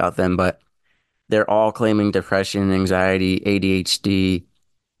to talk about them, but they're all claiming depression, anxiety, ADHD.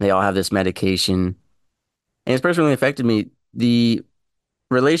 They all have this medication. And it's personally affected me. The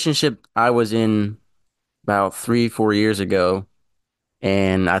relationship I was in about 3, 4 years ago,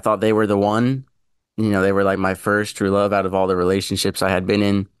 and I thought they were the one. They were like my first true love out of all the relationships I had been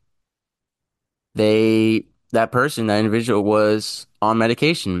in. That person, that individual was on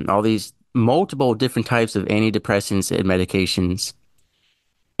medication, all these multiple different types of antidepressants and medications.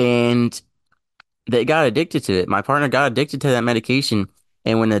 And they got addicted to it. My partner got addicted to that medication.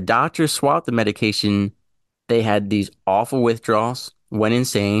 And when the doctor swapped the medication, they had these awful withdrawals, went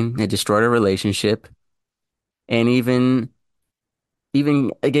insane, it destroyed a relationship, and even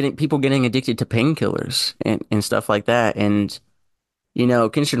getting people getting addicted to painkillers and stuff like that. And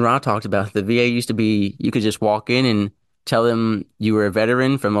Kenshin Ra talked about the VA used to be you could just walk in and tell them you were a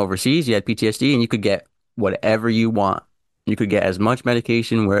veteran from overseas, you had PTSD, and you could get whatever you want. You could get as much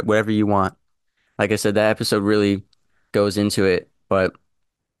medication wherever you want. Like I said, that episode really goes into it, but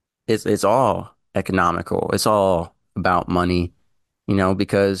it's all economical. It's all about money,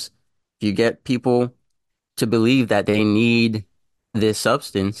 because if you get people to believe that they need this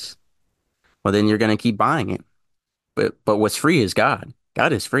substance, well, then you're going to keep buying it. But what's free is God.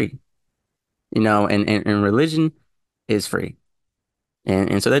 God is free, and religion is free.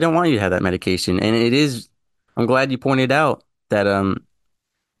 And so they don't want you to have that medication. And it is, I'm glad you pointed out that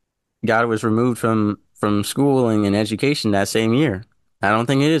God was removed from schooling and education that same year. I don't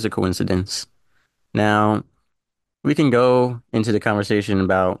think it is a coincidence. Now, we can go into the conversation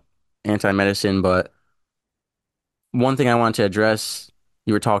about anti-medicine, but one thing I want to address,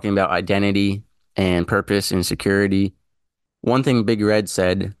 you were talking about identity and purpose and security. One thing Big Red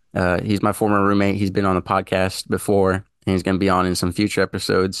said, he's my former roommate. He's been on the podcast before, and he's going to be on in some future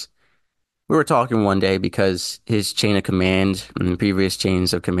episodes. We were talking one day because his chain of command and the previous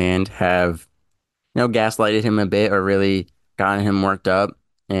chains of command have, gaslighted him a bit or really gotten him worked up.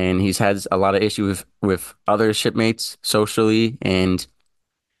 And he's had a lot of issues with other shipmates socially. And,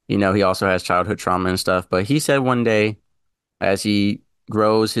 he also has childhood trauma and stuff. But he said one day, as he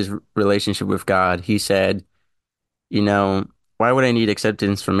grows his relationship with God, he said, you know, why would I need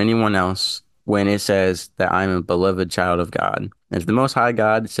acceptance from anyone else when it says that I'm a beloved child of God? As the Most High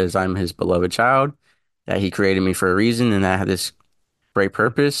God says I'm his beloved child, that he created me for a reason and that I have this great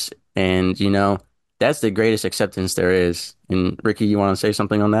purpose. And, that's the greatest acceptance there is. And Ricky, you want to say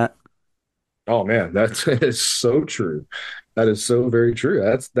something on that? Oh man, that is so true. That is so very true.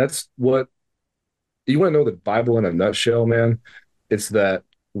 That's what you want to know the Bible in a nutshell, man. It's that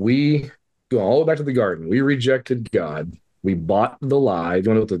we go all the way back to the garden. We rejected God. We bought the lie.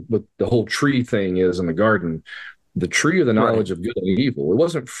 You know what the whole tree thing is in the garden? The tree of the Right. knowledge of good and evil. It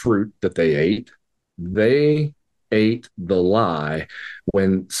wasn't fruit that they ate. They ate the lie.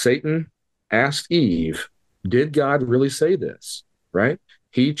 When Satan asked Eve, did God really say this? Right?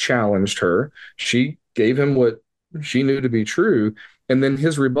 He challenged her. She gave him what she knew to be true. And then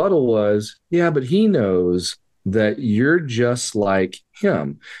his rebuttal was, yeah, but he knows that you're just like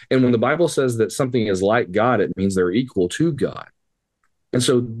him. And when the Bible says that something is like God, it means they're equal to God. And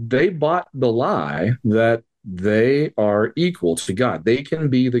so they bought the lie that they are equal to God. They can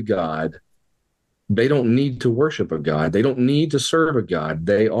be the God. They don't need to worship a God. They don't need to serve a God.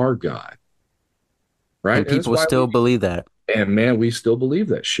 They are God, right? And And that's people why we, still believe that. and man, we still believe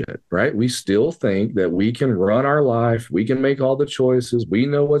that shit, right? We still think that we can run our life. We can make all the choices. We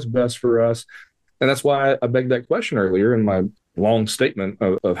know what's best for us. And that's why I begged that question earlier in my long statement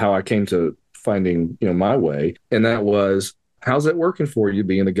of how I came to finding, my way. And that was, how's it working for you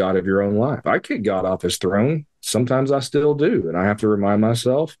being the God of your own life? I kick God off his throne. Sometimes I still do. And I have to remind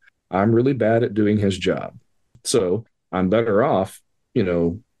myself I'm really bad at doing his job. So I'm better off, you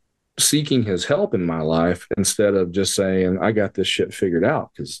know, seeking his help in my life instead of just saying, I got this shit figured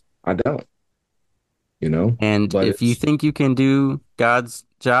out, because I don't. And But if you it's, think you can do God's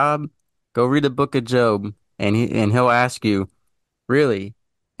job, go read the book of Job and he'll ask you, really?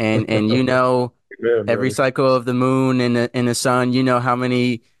 And you know man, every brother. cycle of the moon and the sun, you know how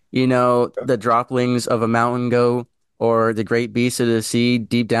many, the droplings of a mountain go or the great beasts of the sea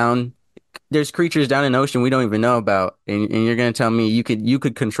deep down. There's creatures down in the ocean we don't even know about. And you're gonna tell me you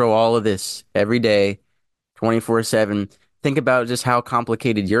could control all of this every day 24/7. Think about just how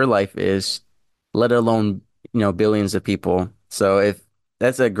complicated your life is, let alone, billions of people. So if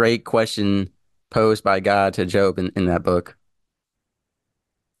that's a great question posed by God to Job in that book.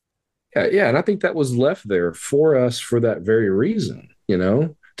 Yeah, yeah, and I think that was left there for us for that very reason,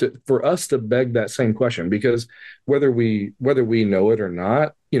 for us to beg that same question, because whether we know it or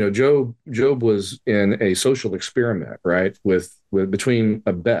not, Job was in a social experiment, right? With between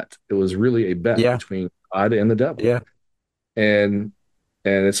a bet. It was really a bet Yeah, between God and the devil. yeah. And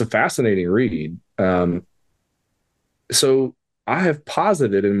it's a fascinating read. So I have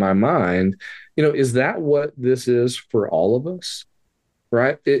posited in my mind, is that what this is for all of us?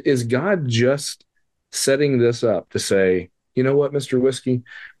 Right? Is God just setting this up to say, you know what, Mr. Whiskey,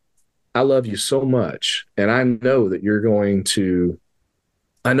 I love you so much, and I know you're going to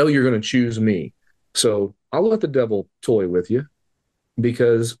choose me. So I'll let the devil toy with you,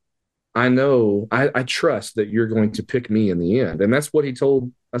 because I trust that you're going to pick me in the end. And that's what he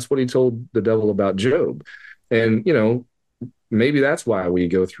told the devil about Job. And, maybe that's why we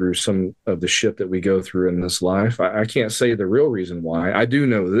go through some of the shit that we go through in this life. I can't say the real reason why. I do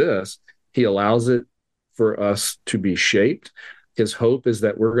know this. He allows it for us to be shaped. His hope is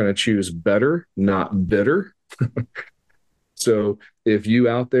that we're going to choose better, not bitter. So if you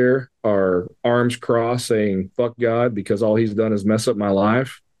out there are arms crossed saying, fuck God, because all he's done is mess up my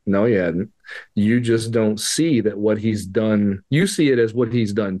life, no, he hadn't. You just don't see that what he's done, you see it as what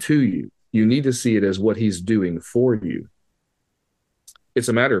he's done to you. You need to see it as what he's doing for you. It's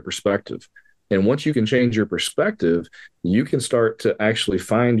a matter of perspective. And once you can change your perspective, you can start to actually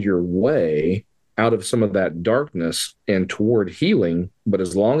find your way out of some of that darkness and toward healing. But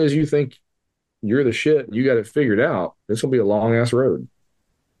as long as you think you're the shit, you got it figured out, this will be a long ass road.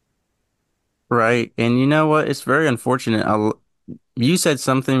 Right. And you know what? It's very unfortunate. You said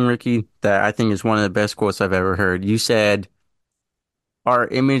something, Ricky, that I think is one of the best quotes I've ever heard. You said, our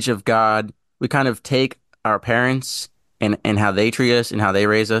image of God, we kind of take our parents and how they treat us and how they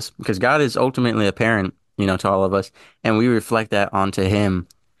raise us, because God is ultimately a parent, to all of us, and we reflect that onto him.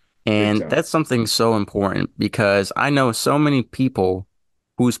 Big And time. that's something so important because I know so many people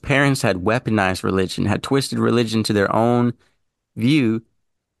whose parents had weaponized religion, had twisted religion to their own view,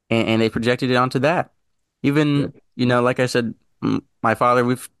 and they projected it onto that. Even, Yep. like I said, my father,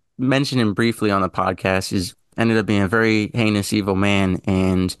 we've mentioned him briefly on the podcast, is ended up being a very heinous, evil man.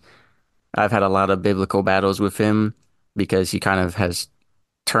 And I've had a lot of biblical battles with him because he kind of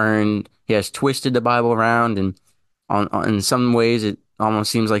he has twisted the Bible around. And in some ways, it almost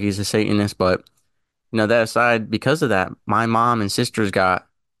seems like he's a Satanist. But, that aside, because of that, my mom and sisters got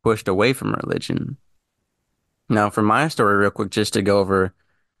pushed away from religion. Now, for my story, real quick, just to go over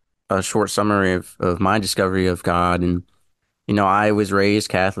a short summary of my discovery of God. And, I was raised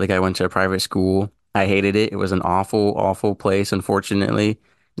Catholic. I went to a private school. I hated it. It was an awful, awful place, unfortunately,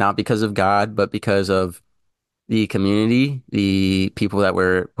 not because of God, but because of the community, the people that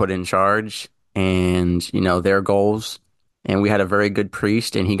were put in charge and, their goals. And we had a very good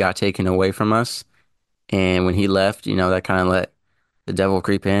priest and he got taken away from us. And when he left, that kind of let the devil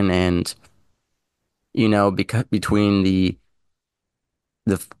creep in. And, because between the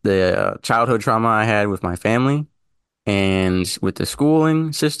childhood trauma I had with my family and with the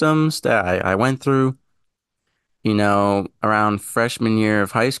schooling systems that I went through, around freshman year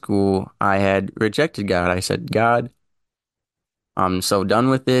of high school, I had rejected God. I said, God, I'm so done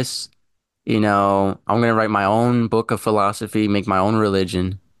with this. I'm gonna write my own book of philosophy, make my own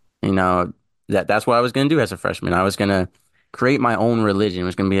religion. You know, that's what I was gonna do as a freshman. I was gonna create my own religion. It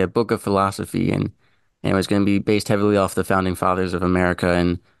was gonna be a book of philosophy and it was gonna be based heavily off the founding fathers of America.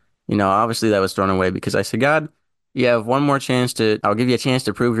 And, obviously that was thrown away because I said, God, you have one more chance I'll give you a chance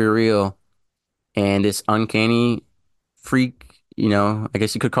to prove you're real. And this uncanny freak, I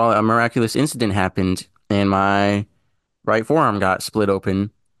guess you could call it a miraculous incident happened, and my right forearm got split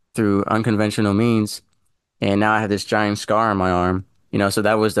open through unconventional means, and now I have this giant scar on my arm. So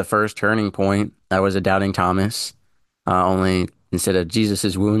that was the first turning point. I was a doubting Thomas. Only instead of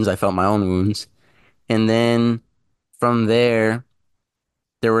Jesus's wounds, I felt my own wounds. And then from there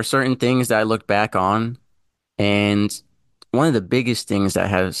were certain things that I looked back on. And one of the biggest things that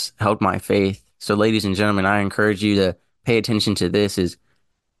has helped my faith, so ladies and gentlemen, I encourage you to pay attention to this, is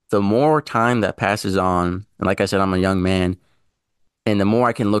the more time that passes on, and like I said, I'm a young man, and the more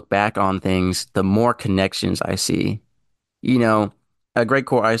I can look back on things, the more connections I see. You know, a great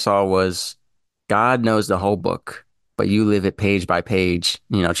quote I saw was, God knows the whole book, but you live it page by page,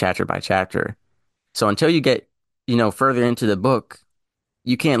 chapter by chapter. So until you get, further into the book,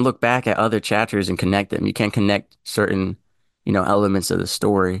 you can't look back at other chapters and connect them. You can't connect certain, elements of the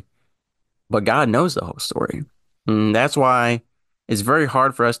story, but God knows the whole story. And that's why it's very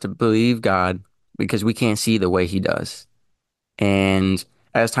hard for us to believe God because we can't see the way he does. And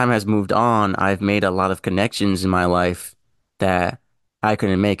as time has moved on, I've made a lot of connections in my life that I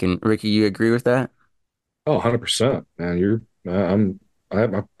couldn't make. And Ricky, you agree with that? Oh, 100%, man.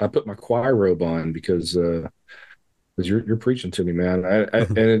 I put my choir robe on because you're preaching to me, man.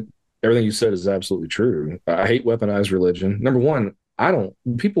 Everything you said is absolutely true. I hate weaponized religion. Number one, I don't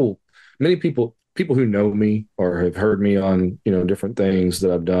people, many people who know me or have heard me on different things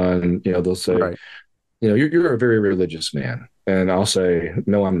that I've done. They'll say, Right, you're a very religious man, and I'll say,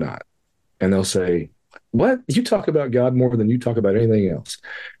 no, I'm not. And they'll say, what? You talk about God more than you talk about anything else.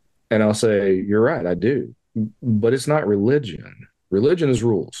 And I'll say, you're right, I do. But it's not religion. Religion is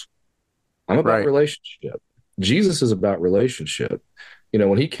rules. I'm about right. relationship. Jesus is about relationship.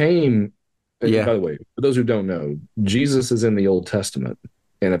 When he came, Yeah, by the way, for those who don't know, Jesus is in the Old Testament.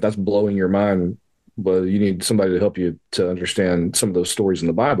 And if that's blowing your mind, well, you need somebody to help you to understand some of those stories in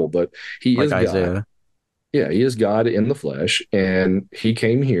the Bible. But he like is God. Isaiah. Yeah, he is God in the flesh. And he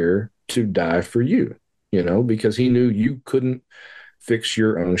came here to die for you, because he knew you couldn't fix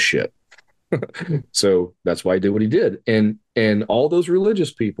your own shit. So that's why he did what he did. And all those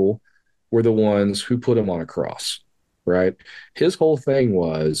religious people were the ones who put him on a cross, right? His whole thing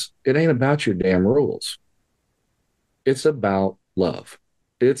was, it ain't about your damn rules. It's about love.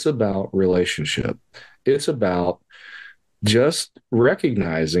 It's about relationship. It's about just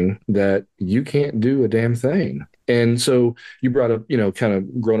recognizing that you can't do a damn thing. And so you brought up, kind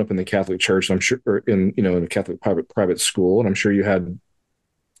of growing up in the Catholic Church, I'm sure, or in a Catholic private school, and I'm sure you had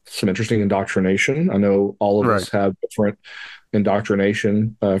some interesting indoctrination. I know all of Right, us have different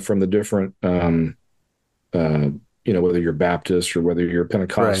indoctrination from the different, uh, whether you're Baptist or whether you're right,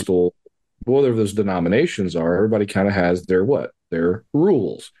 Pentecostal, whatever those denominations are. Everybody kind of has their what? Their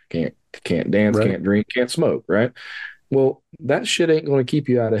rules. Can't dance, right, can't drink, can't smoke. Right. Well, that shit ain't going to keep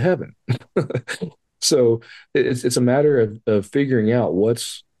you out of heaven. So it's a matter of figuring out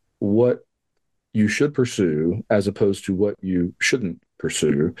what you should pursue as opposed to what you shouldn't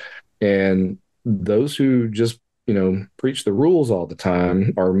pursue. And those who just, preach the rules all the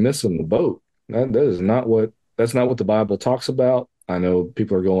time are missing the boat. That's not what the Bible talks about. I know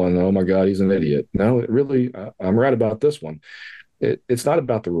people are going, oh my God, he's an idiot. No, it really, I'm right about this one. It's not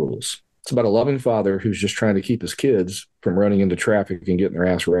about the rules. It's about a loving father who's just trying to keep his kids from running into traffic and getting their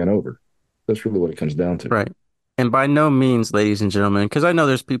ass ran over. That's really what it comes down to. right. And by no means, ladies and gentlemen, because I know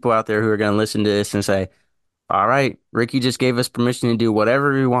there's people out there who are going to listen to this and say, all right, Ricky just gave us permission to do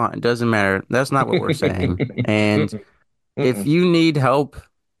whatever we want. It doesn't matter. That's not what we're saying. And Mm-mm, if mm-mm. you need help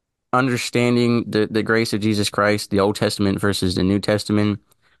understanding the grace of Jesus Christ, the Old Testament versus the New Testament,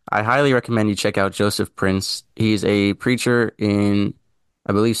 I highly recommend you check out Joseph Prince. He's a preacher in,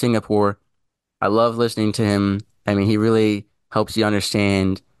 I believe, Singapore. I love listening to him. I mean, he really helps you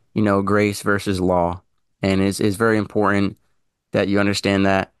understand, grace versus law. And it's very important that you understand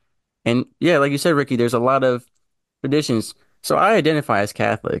that. And yeah, like you said, Ricky, there's a lot of traditions. So I identify as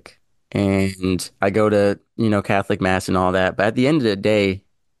Catholic and I go to, Catholic mass and all that. But at the end of the day,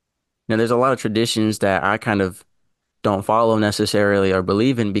 there's a lot of traditions that I kind of don't follow necessarily or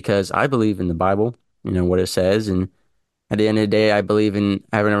believe in because I believe in the Bible, what it says. And at the end of the day, I believe in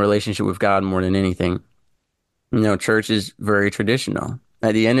having a relationship with God more than anything. Church is very traditional.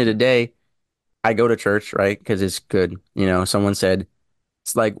 At the end of the day, I go to church, right? Because it's good. Someone said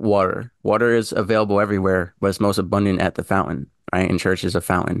it's like water. Water is available everywhere, but it's most abundant at the fountain, right? And church is a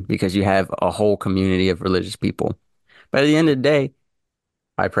fountain because you have a whole community of religious people. But at the end of the day,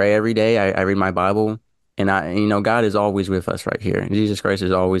 I pray every day. I read my Bible, and God is always with us right here. Jesus Christ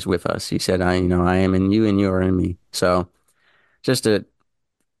is always with us. He said, I am in you, and you are in me. So just to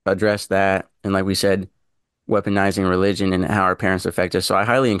address that, and like we said, weaponizing religion and how our parents affect us. So I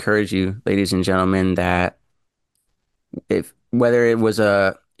highly encourage you, ladies and gentlemen, that if whether it was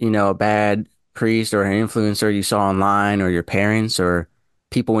a bad priest or an influencer you saw online or your parents or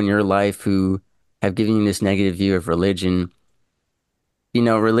people in your life who have given you this negative view of religion.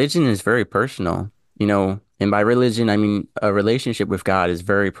 Religion is very personal, and by religion, I mean a relationship with God is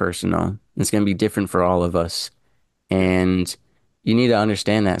very personal. It's going to be different for all of us. Yeah. And you need to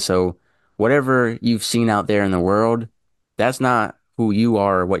understand that. So whatever you've seen out there in the world, that's not who you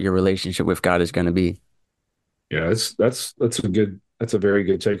are or what your relationship with God is going to be. Yeah, that's a very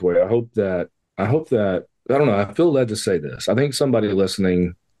good takeaway. I hope that I don't know, I feel led to say this. I think somebody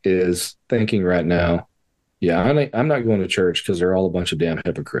listening is thinking right now, yeah, I'm not going to church because they're all a bunch of damn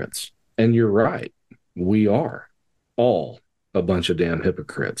hypocrites. And you're right. We are all a bunch of damn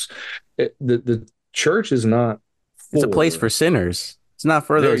hypocrites. The church is not It's a place for, for sinners. It's not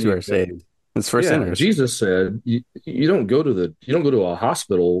for there those who you are go. saved. It's for Yeah, sinners. Jesus said you don't go to a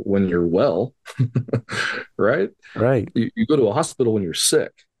hospital when you're well, right? Right. You go to a hospital when you're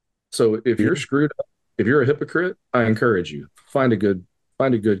sick. So if Yeah. you're screwed up, if you're a hypocrite, I encourage you find a good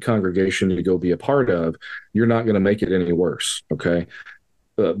congregation to go be a part of. You're not going to make it any worse, okay?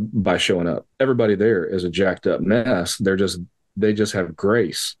 By showing up, everybody there is a jacked up mess. They just have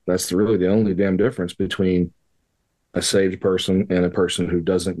grace. That's really the only damn difference between a saved person and a person who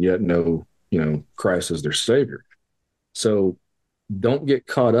doesn't yet know, Christ as their savior. So don't get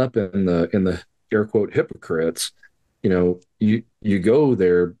caught up in the air quote hypocrites. You go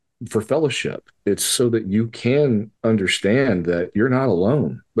there for fellowship. It's so that you can understand that you're not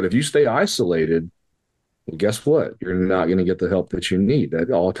alone. But if you stay isolated, well, guess what? You're not going to get the help that you need.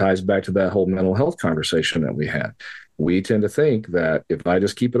 That all ties back to that whole mental health conversation that we had. We tend to think that if I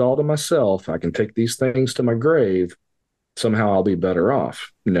just keep it all to myself, I can take these things to my grave, somehow I'll be better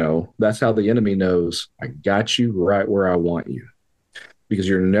off. No, that's how the enemy knows I got you right where I want you, because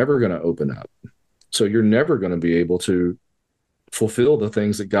you're never going to open up. So you're never going to be able to fulfill the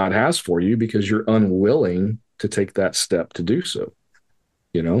things that God has for you because you're unwilling to take that step to do so.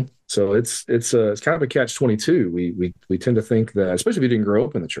 So it's kind of a catch-22. We tend to think that, especially if you didn't grow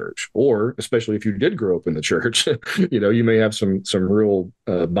up in the church, or especially if you did grow up in the church, you may have some real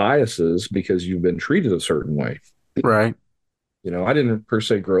biases because you've been treated a certain way. Right. I didn't per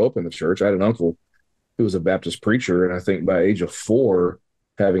se grow up in the church. I had an uncle who was a Baptist preacher, and I think by age of 4,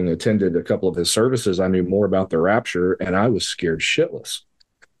 having attended a couple of his services, I knew more about the rapture, and I was scared shitless.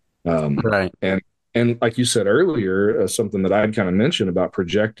 Um, Right. and and like you said earlier, something that I'd kind of mentioned about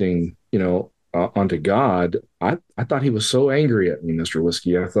projecting, onto God. I thought he was so angry at me, Mr.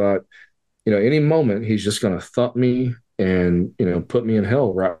 Whiskey. I thought, any moment he's just going to thump me and put me in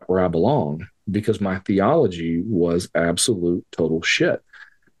hell right where I belong, because my theology was absolute total shit.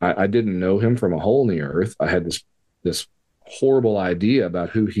 I didn't know him from a hole in the earth. I had this horrible idea about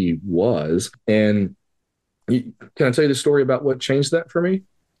who he was. And can I tell you the story about what changed that for me?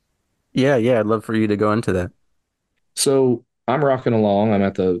 Yeah, yeah, I'd love for you to go into that. So I'm rocking along. I'm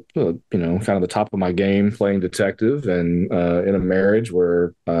at the, kind of the top of my game playing detective, and in a marriage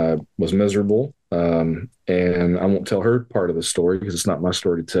where I was miserable. And I won't tell her part of the story because it's not my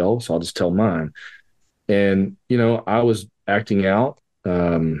story to tell. So I'll just tell mine. And, I was acting out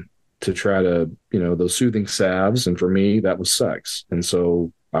to try to, those soothing salves. And for me, that was sex. And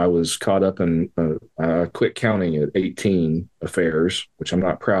so I was caught up in, I quit counting at 18 affairs, which I'm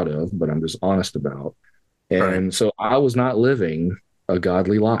not proud of, but I'm just honest about. Right. And so I was not living a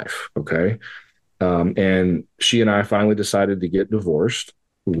godly life. Okay. And she and I finally decided to get divorced.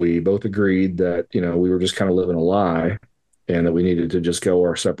 We both agreed that, we were just kind of living a lie and that we needed to just go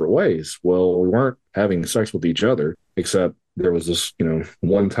our separate ways. Well, we weren't having sex with each other, except there was this,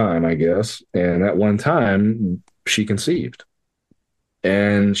 one time, I guess. And that one time she conceived.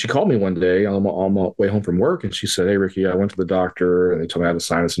 And she called me one day on my way home from work, and she said, "Hey, Ricky, I went to the doctor and they told me I had a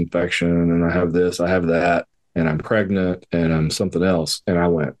sinus infection and I have this, I have that, and I'm pregnant and I'm something else." And I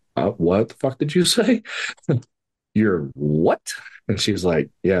went, "What the fuck did you say?" "You're what?" And she was like,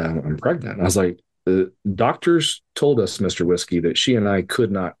 "Yeah, I'm pregnant." And I was like, "The doctors told us, Mr. Whiskey, that she and I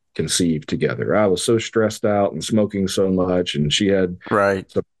could not conceive together. I was so stressed out and smoking so much, and she had Right.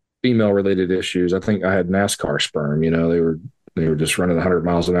 some female related issues. I think I had NASCAR sperm. They were just running 100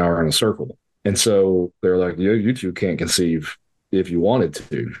 miles an hour in a circle. And so they're like, you two can't conceive if you wanted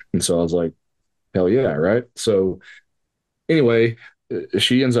to." And so I was like, hell yeah, right? So anyway,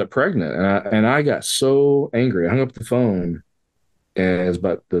 she ends up pregnant, and I got so angry. I hung up the phone, and it was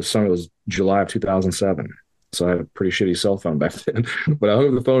about the summer. It was July of 2007. So I had a pretty shitty cell phone back then. But I hung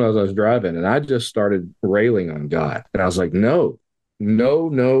up the phone as I was driving, and I just started railing on God. And I was like, no, no,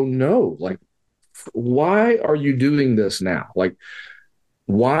 no, no. Like, why are you doing this now? Like,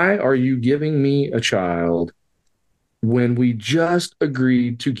 why are you giving me a child when we just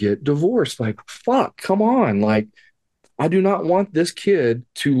agreed to get divorced. Like, fuck, come on. Like, I do not want this kid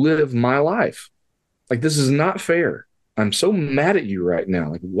to live my life. Like, this is not fair. I'm so mad at you right now.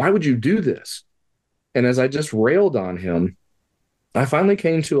 Like, why would you do this? And as I just railed on him, I finally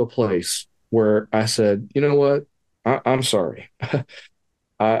came to a place where I said, you know what? I'm sorry.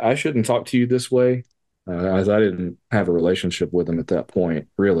 I shouldn't talk to you this way, as I didn't have a relationship with him at that point,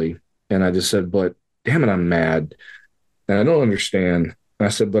 really. And I just said, but damn it, I'm mad. And I don't understand. And I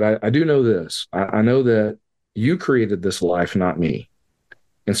said, but I do know this. I know that you created this life, not me.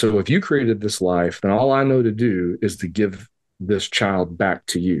 And so if you created this life, then all I know to do is to give this child back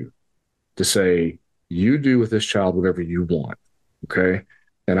to you, to say, you do with this child whatever you want. Okay.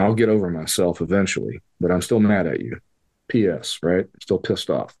 And I'll get over myself eventually, but I'm still mad at you. P.S. Right? Still pissed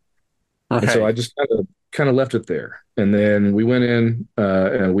off. And so I Right. just kind of left it there. And then we went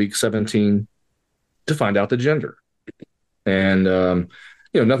in week 17 to find out the gender. And,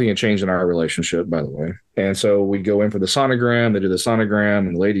 nothing had changed in our relationship, by the way. And so we go in for the sonogram. They do the sonogram,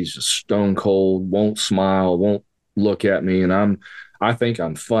 and the lady's just stone cold, won't smile, won't look at me. And I think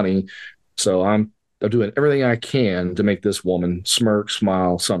I'm funny. So I'm doing everything I can to make this woman smirk,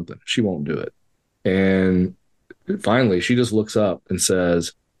 smile, something. She won't do it. And finally, she just looks up and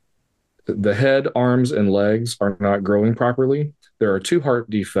says, the head, arms, and legs are not growing properly. There are two heart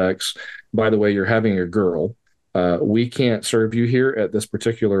defects. By the way, you're having a girl. We can't serve you here at this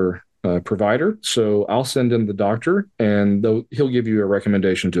particular provider. So I'll send in the doctor and he'll give you a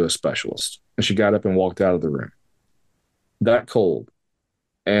recommendation to a specialist. And she got up and walked out of the room. That cold.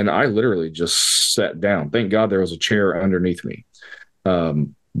 And I literally just sat down. Thank God there was a chair underneath me,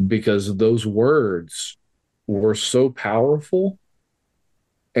 because those words were so powerful.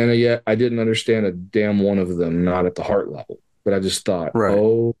 And yet I didn't understand a damn one of them, not at the heart level. But I just thought, Right.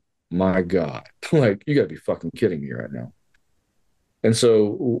 oh my God, like, you got to be fucking kidding me right now. And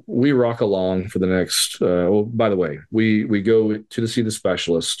so we rock along for the next, well, by the way, we go to see the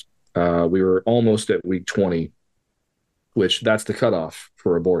specialist. We were almost at week 20, which that's the cutoff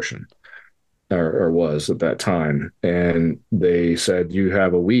for abortion, or was at that time. And they said, you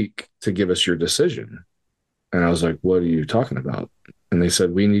have a week to give us your decision. And I was like, what are you talking about? And they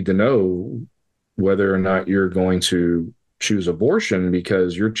said, we need to know whether or not you're going to choose abortion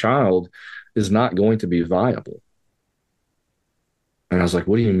because your child is not going to be viable. And I was like,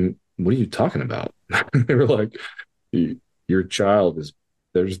 what are you talking about? They were like, your child is,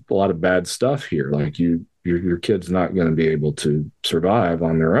 there's a lot of bad stuff here. Like your kid's not going to be able to survive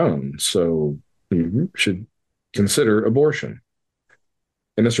on their own. So you should consider abortion.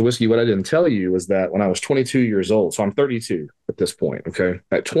 And Mr. Whiskey, what I didn't tell you was that when I was 22 years old, so I'm 32 at this point. Okay.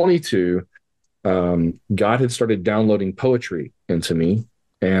 At 22, God had started downloading poetry into me.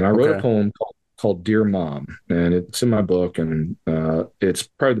 And I wrote a Okay. poem called Dear Mom. And it's in my book. And it's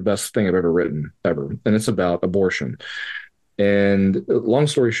probably the best thing I've ever written, ever. And it's about abortion. And long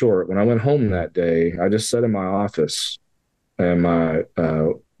story short, when I went home that day, I just sat in my office, and my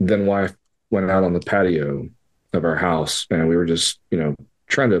then wife went out on the patio of our house, and we were just,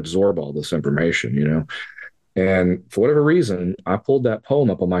 trying to absorb all this information. And for whatever reason, I pulled that poem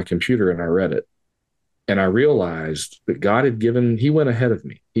up on my computer and I read it. And I realized that he went ahead of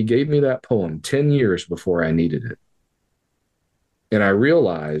me. He gave me that poem 10 years before I needed it. And I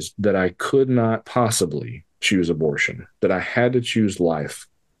realized that I could not possibly choose abortion, that I had to choose life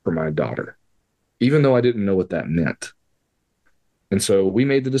for my daughter, even though I didn't know what that meant. And so we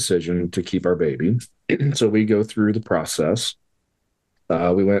made the decision to keep our baby. So we go through the process.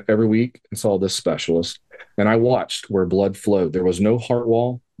 We went every week and saw this specialist, and I watched where blood flowed. There was no heart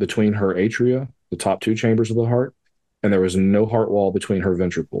wall between her atria, the top two chambers of the heart, and there was no heart wall between her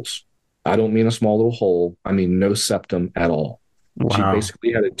ventricles. I don't mean a small little hole. I mean no septum at all. She Wow.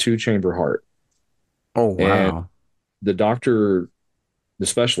 basically had a two-chamber heart. Oh, And wow. the doctor, the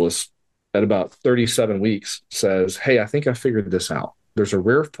specialist, at about 37 weeks says, hey, I think I figured this out. There's a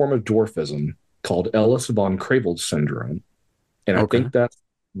rare form of dwarfism called Ellis von Crabel syndrome. And I Okay. think that's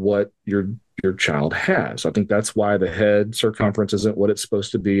what your child has. I think that's why the head circumference isn't what it's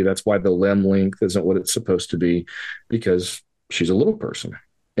supposed to be. That's why the limb length isn't what it's supposed to be, because she's a little person.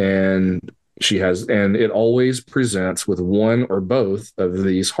 And and it always presents with one or both of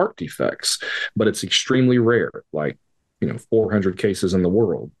these heart defects, but it's extremely rare, like, 400 cases in the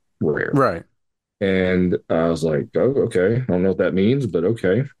world, rare. Right. And I was like, oh, okay. I don't know what that means, but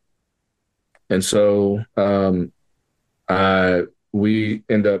okay. And so, uh, we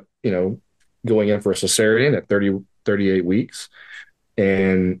end up, going in for a cesarean at 38 weeks.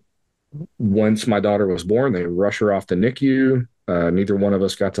 And once my daughter was born, they rush her off to NICU. Neither one of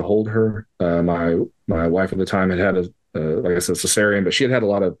us got to hold her. My wife at the time had a like I said, cesarean, but she had had a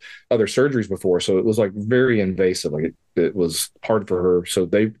lot of other surgeries before, so it was like very invasive. Like it was hard for her. So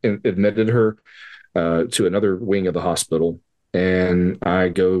they admitted her to another wing of the hospital, and I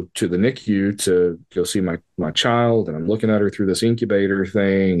go to the NICU to go see my child, and I'm looking at her through this incubator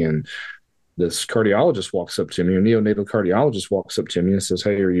thing, and this cardiologist walks up to me, a neonatal cardiologist walks up to me and says,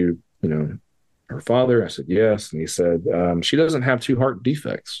 "Hey, are you her father?" I said, "Yes." And he said, "She doesn't have two heart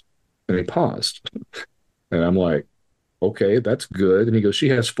defects." And he paused. And I'm like, "Okay, that's good." And he goes, "She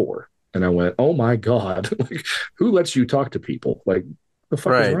has four." And I went, "Oh my God." Like, who lets you talk to people? Like, what the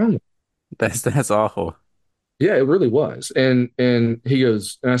fuck is Right. wrong with That's awful. you? Yeah, it really was. And he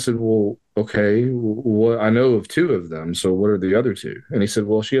goes, and I said, "Well, okay, what I know of two of them. So what are the other two?" And he said,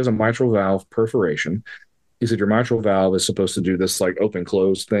 "Well, she has a mitral valve perforation." He said, "Your mitral valve is supposed to do this like open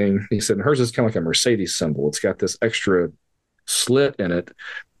close thing." He said, "Hers is kind of like a Mercedes symbol. It's got this extra slit in it,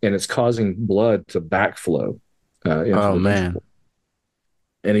 and it's causing blood to backflow into Oh the man. ventricle."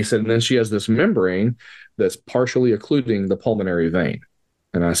 And he said, "And then she has this membrane that's partially occluding the pulmonary vein."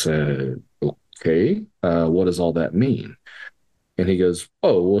 And I said, "Okay, what does all that mean?" And he goes,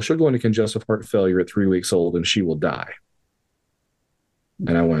 "Oh, well, she'll go into congestive heart failure at 3 weeks old and she will die."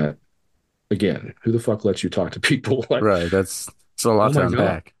 And I went, again, who the fuck lets you talk to people? Like, Right. That's it's a oh lot to my God.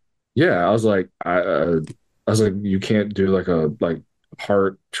 unpack. Yeah, I was like, you can't do like a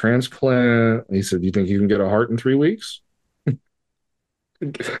heart transplant. He said, "You think you can get a heart in 3 weeks?"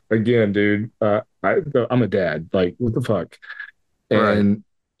 Again, dude, I'm a dad. Like, what the fuck? Right. And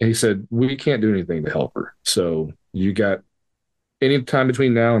he said, "We can't do anything to help her. So you got any time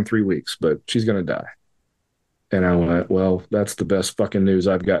between now and 3 weeks, but she's gonna die." And I went, "Well, that's the best fucking news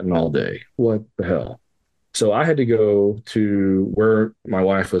I've gotten all day. What the hell?" So I had to go to where my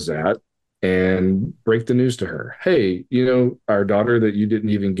wife was at and break the news to her. "Hey, our daughter that you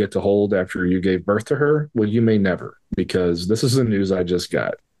didn't even get to hold after you gave birth to her, well, you may never, because this is the news I just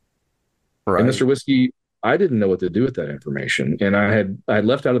got." And Right. Mr. Whiskey, I didn't know what to do with that information. And I had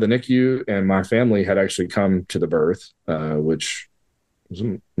left out of the NICU, and my family had actually come to the birth, which was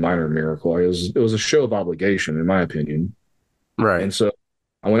a minor miracle. It was a show of obligation, in my opinion. Right. And so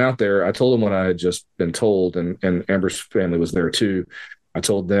I went out there. I told them what I had just been told, and Amber's family was there too. I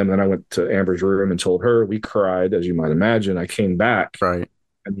told them, then I went to Amber's room and told her. We cried, as you might imagine. I came back, Right.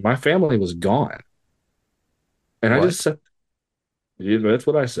 and my family was gone. And I What? just sat, that's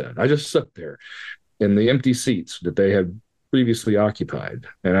what I said. I just sat there in the empty seats that they had previously occupied.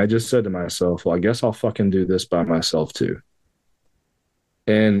 And I just said to myself, well, I guess I'll fucking do this by myself too.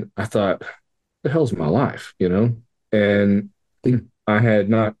 And I thought, the hell's my life? And I had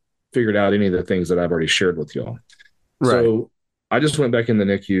not figured out any of the things that I've already shared with y'all. Right. So I just went back in the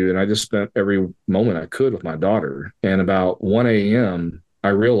NICU and I just spent every moment I could with my daughter. And about 1 a.m., I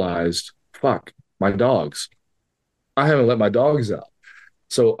realized, fuck, my dogs. I haven't let my dogs out.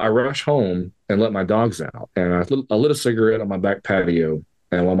 So I rush home and let my dogs out. And I lit a cigarette on my back patio.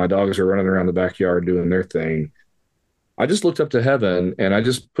 And while my dogs are running around the backyard doing their thing, I just looked up to heaven and I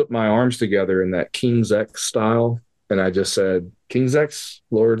just put my arms together in that King's X style. And I just said, "King's X,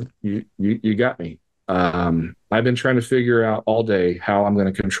 Lord, you got me. I've been trying to figure out all day how I'm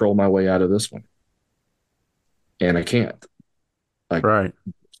going to control my way out of this one. And I can't. Like, Right.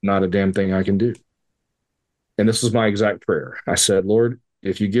 not a damn thing I can do." And this was my exact prayer. I said, "Lord,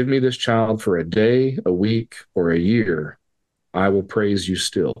 if you give me this child for a day, a week, or a year, I will praise you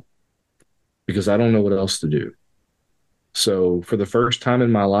still, because I don't know what else to do. So for the first time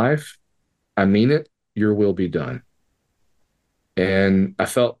in my life, I mean it, your will be done." And I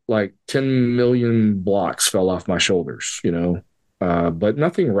felt like 10 million blocks fell off my shoulders, but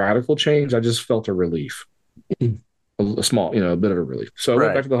nothing radical changed. I just felt a relief, a small, a bit of a relief. So I went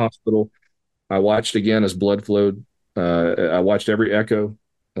back Right. to the hospital. I watched again as blood flowed. I watched every echo.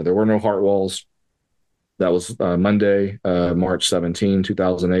 There were no heart walls. That was Monday, March 17,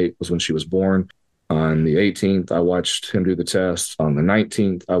 2008 was when she was born. On the 18th, I watched him do the test. On the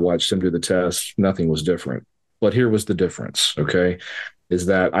 19th, I watched him do the test. Nothing was different. But here was the difference, okay, is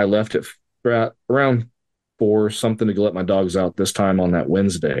that I left it around 4 something to go let my dogs out this time on that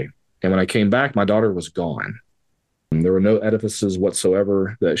Wednesday. And when I came back, my daughter was gone. There were no edifices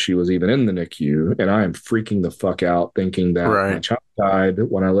whatsoever that she was even in the NICU. And I am freaking the fuck out thinking that my Right. child died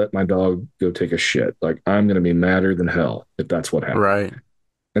when I let my dog go take a shit. Like, I'm going to be madder than hell if that's what happened. Right.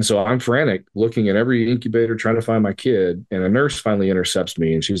 And so I'm frantic looking at every incubator trying to find my kid. And a nurse finally intercepts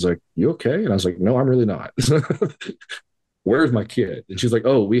me and she's like, "You okay?" And I was like, "No, I'm really not." "Where's my kid?" And she's like,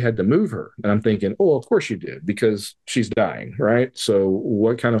 "Oh, we had to move her." And I'm thinking, "Oh, of course you did, because she's dying, right? So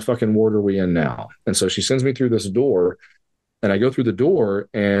what kind of fucking ward are we in now?" And so she sends me through this door. And I go through the door,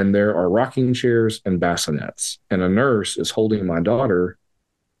 and there are rocking chairs and bassinets. And a nurse is holding my daughter,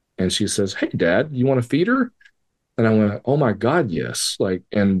 and she says, "Hey, Dad, you want to feed her?" And I went, "Oh my God, yes!" Like,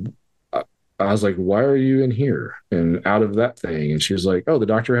 and I was like, "Why are you in here and out of that thing?" And she was like, "Oh, the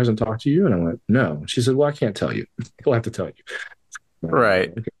doctor hasn't talked to you." And I went, "No." She said, "Well, I can't tell you. He'll have to tell you."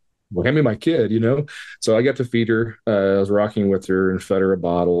 Right. Okay. Well, hand me my kid, you know? So I got to feed her. I was rocking with her and fed her a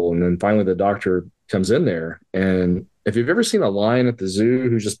bottle. And then finally the doctor comes in there. And if you've ever seen a lion at the zoo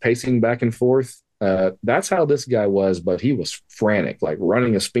who's just pacing back and forth, that's how this guy was, but he was frantic, like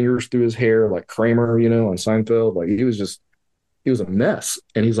running his fingers through his hair, like Kramer, you know, on Seinfeld. Like he was a mess.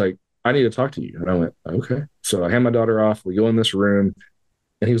 And he's like, "I need to talk to you." And I went, "Okay." So I hand my daughter off. We go in this room.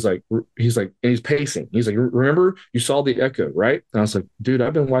 And and he's pacing. He's like, "Remember, you saw the echo, right?" And I was like, "Dude,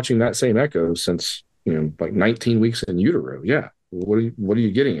 I've been watching that same echo since, like 19 weeks in utero. Yeah. What are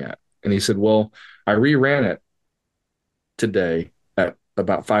you getting at?" And he said, "Well, I reran it today at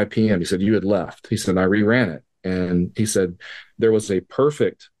about 5 p.m." He said, "You had left." He said, "I reran it." And he said, "There was a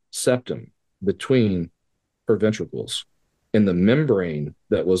perfect septum between her ventricles in the membrane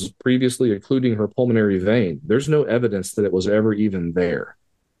that was previously occluding her pulmonary vein. There's no evidence that it was ever even there."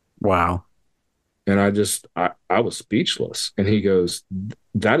 Wow. And I was speechless. And he goes,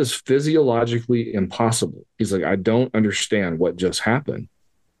 "That is physiologically impossible." He's like, "I don't understand what just happened."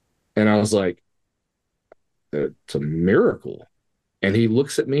 And I was like, "It's a miracle." And he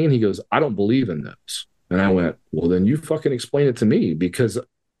looks at me and he goes, "I don't believe in those." And I went, "Well, then you fucking explain it to me, because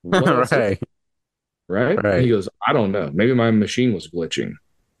what else is Right. right?" And he Right. goes, "I don't know. Maybe my machine was glitching."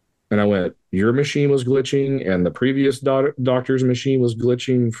 And I went, "Your machine was glitching and the previous doctor's machine was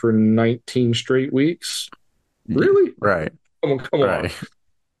glitching for 19 straight weeks? Really? Right. Come on." Right.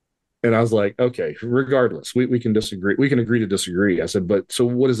 And I was like, "Okay, regardless, we can disagree. We can agree to disagree." I said, "But so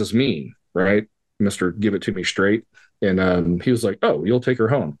what does this mean?" Right? Mr. Give it to me straight. And he was like, "Oh, you'll take her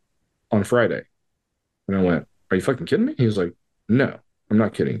home on Friday." And I went, "Are you fucking kidding me?" He was like, "No, I'm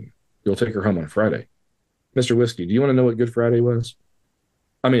not kidding you. You'll take her home on Friday." Mr. Whiskey, do you want to know what Good Friday was?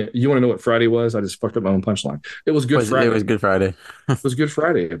 I mean, you want to know what Friday was? I just fucked up my own punchline. It was Good It Friday. was It Good Friday. was Good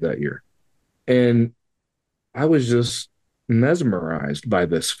Friday of that year. And I was just mesmerized by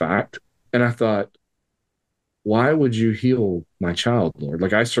this fact. And I thought, why would you heal my child, Lord?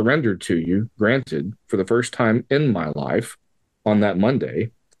 Like, I surrendered to you, granted, for the first time in my life on that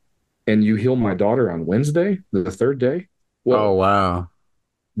Monday, and you heal my daughter on Wednesday, the third day? Oh, Whoa, wow.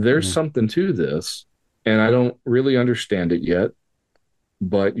 there's Yeah. something to this, and I don't really understand it yet,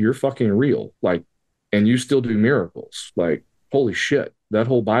 but you're fucking real. Like, and you still do miracles. Like, holy shit, that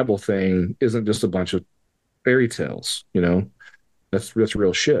whole Bible thing isn't just a bunch of fairy tales, you know? That's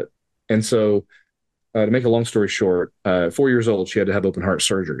real shit. And so to make a long story short, 4 years old, she had to have open heart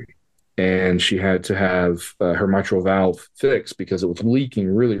surgery. And she had to have her mitral valve fixed because it was leaking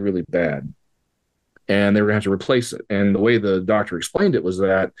really, really bad. And they were going to have to replace it. And the way the doctor explained it was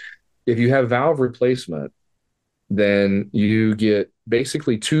that if you have valve replacement, then you get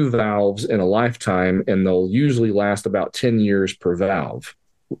basically two valves in a lifetime, and they'll usually last about 10 years per valve.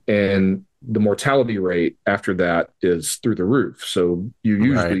 And the mortality rate after that is through the roof. So you Right.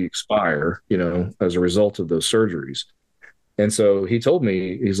 usually expire, as a result of those surgeries. And so he told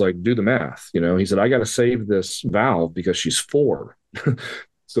me, he's like, "Do the math." He said, "I got to save this valve because she's 4."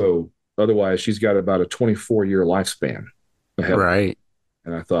 So otherwise, she's got about a 24-year lifespan ahead of her. Right.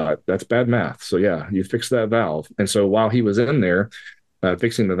 And I thought, that's bad math. So yeah, you fix that valve. And so while he was in there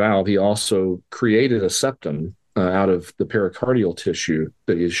fixing the valve, he also created a septum out of the pericardial tissue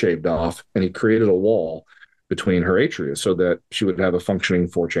that he had shaved off, and he created a wall between her atria so that she would have a functioning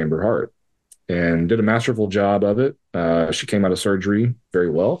four-chamber heart, and did a masterful job of it. She came out of surgery very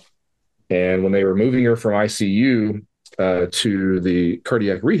well. And when they were moving her from ICU to the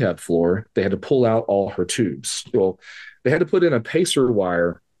cardiac rehab floor, they had to pull out all her tubes. Well, they had to put in a pacer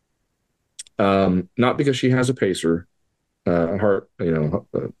wire, not because she has a pacer, heart,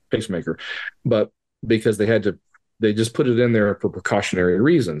 pacemaker, but because they just put it in there for precautionary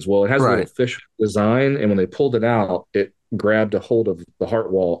reasons. Well, it has a little Right. fish design, and when they pulled it out, it grabbed a hold of the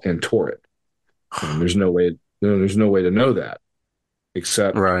heart wall and tore it. And there's no way to know that,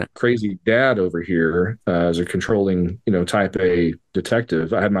 except Right. crazy dad over here as a controlling, type A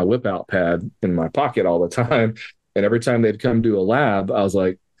detective. I had my whip out pad in my pocket all the time. And every time they'd come to a lab, I was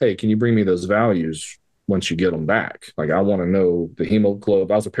like, "Hey, can you bring me those values once you get them back? Like, I want to know the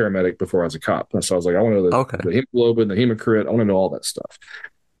hemoglobin." I was a paramedic before I was a cop. And so I was like, "I want to know Okay. the hemoglobin, the hematocrit. I want to know all that stuff."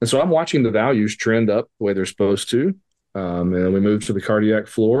 And so I'm watching the values trend up the way they're supposed to. And we moved to the cardiac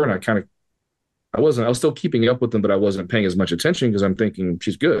floor, and I was still keeping up with them, but I wasn't paying as much attention because I'm thinking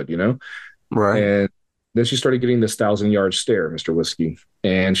she's good. Right. And Then she started getting this 1,000 yard stare, Mr. Whiskey,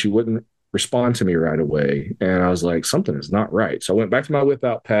 and she wouldn't respond to me right away. And I was like, something is not right. So I went back to my whip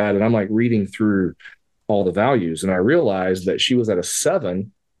out pad and I'm like reading through all the values. And I realized that she was at a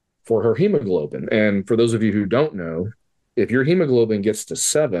 7 for her hemoglobin. And for those of you who don't know, if your hemoglobin gets to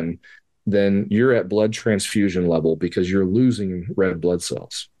 7, then you're at blood transfusion level because you're losing red blood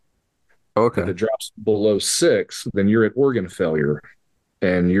cells. If Okay. it drops below 6, then you're at organ failure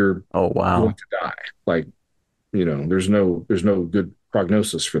and you're Oh, going wow. to die. Like, there's no good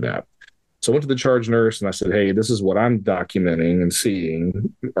prognosis for that. So I went to the charge nurse and I said, "Hey, this is what I'm documenting and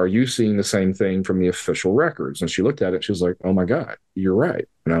seeing. Are you seeing the same thing from the official records?" And she looked at it. She was like, "Oh my God, you're right."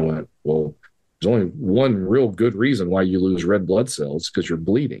 And I went, "Well, there's only one real good reason why you lose red blood cells, because you're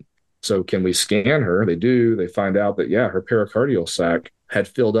bleeding. So can we scan her?" They do. They find out that, yeah, her pericardial sac had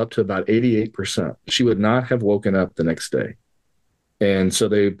filled up to about 88%. She would not have woken up the next day. And so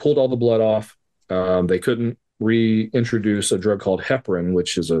they pulled all the blood off. They couldn't reintroduce a drug called heparin,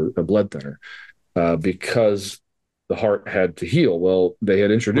 which is a blood thinner, because the heart had to heal. Well, they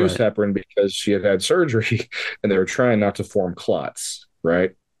had introduced Right. heparin because she had had surgery and they were trying not to form clots,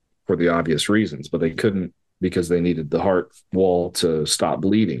 right? For the obvious reasons, but they couldn't because they needed the heart wall to stop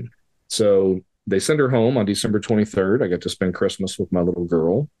bleeding. So they send her home on December 23rd. I got to spend Christmas with my little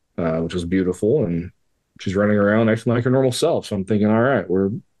girl, which was beautiful. And she's running around acting like her normal self. So I'm thinking, all right,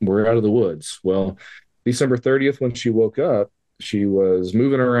 we're out of the woods. Well, December 30th, when she woke up, she was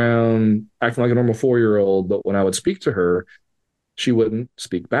moving around, acting like a normal 4 year old. But when I would speak to her, she wouldn't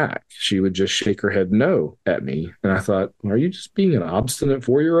speak back. She would just shake her head no at me. And I thought, are you just being an obstinate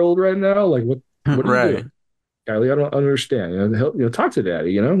 4 year old right now? Like, what are you Right. doing? Kylie, I don't understand. Help, talk to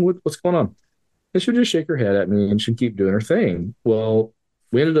daddy, what's going on? And she'd just shake her head at me and she'd keep doing her thing. Well,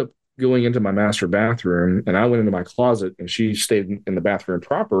 we ended up going into my master bathroom and I went into my closet and she stayed in the bathroom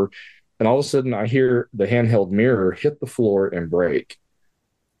proper. And all of a sudden I hear the handheld mirror hit the floor and break.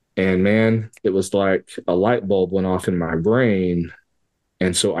 And man, it was like a light bulb went off in my brain.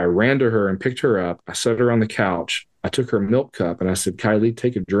 And so I ran to her and picked her up. I set her on the couch. I took her milk cup and I said, "Kylie,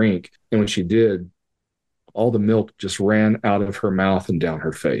 take a drink." And when she did, all the milk just ran out of her mouth and down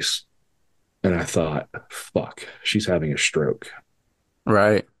her face. And I thought, fuck, she's having a stroke.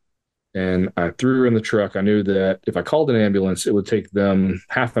 Right. And I threw her in the truck. I knew that if I called an ambulance, it would take them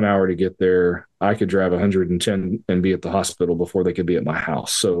half an hour to get there. I could drive 110 and be at the hospital before they could be at my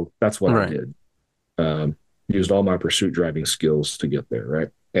house. So that's what I Right. did. Um, Used all my pursuit driving skills to get there, right?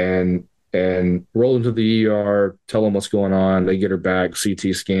 And roll into the ER, tell them what's going on. They get her back,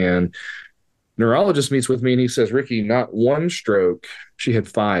 CT scan. Neurologist meets with me and he says, "Ricky, not one stroke. She had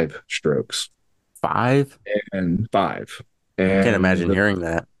 5 strokes." 5? And 5. Can't And imagine hearing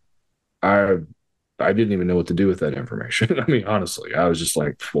that. I I didn't even know what to do with that information. I mean, honestly, I was just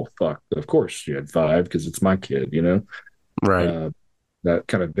like, well, fuck. Of course she had 5 because it's my kid. Right. Uh, that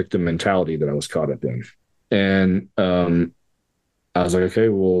kind of victim mentality that I was caught up in. And I was like, okay,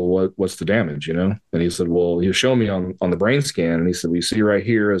 well, what's the damage? And he said, well, he was showing me on the brain scan, and he said, we see right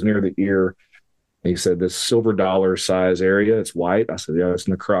here is near the ear. And he said, this silver dollar size area, it's white. I said, yeah, it's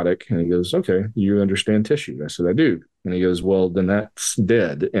necrotic. And he goes, okay, you understand tissue? I said, I do. And he goes, well, then that's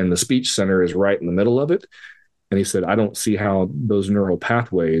dead. And the speech center is right in the middle of it. And he said, I don't see how those neural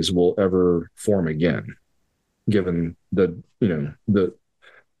pathways will ever form again, given the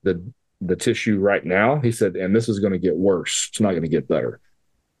the tissue right now. He said, and this is going to get worse. It's not going to get better.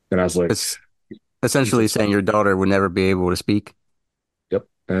 And I was like, It's he essentially said, saying your daughter would never be able to speak. yep.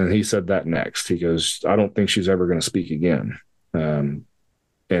 And he said that next. He goes, I don't think she's ever going to speak again. Um,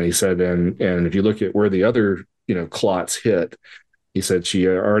 and he said, and if you look at where the other clots hit, he said she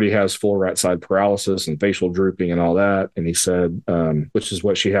already has full right side paralysis and facial drooping and all that. And he said, which is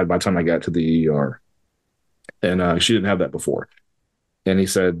what she had by the time I got to the ER, and she didn't have that before. And he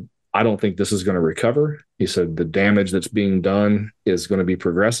said, I don't think this is going to recover. He said, the damage that's being done is going to be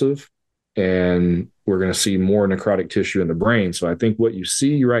progressive and we're going to see more necrotic tissue in the brain. So I think what you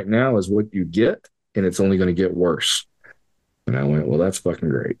see right now is what you get, and it's only going to get worse. And I went, well, that's fucking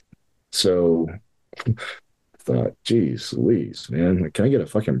great. So I thought, geez, Louise, man, like, can I get a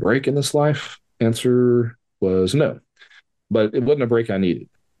fucking break in this life? Answer was no, but it wasn't a break I needed,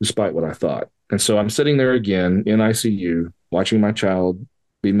 despite what I thought. And so I'm sitting there again in ICU, watching my child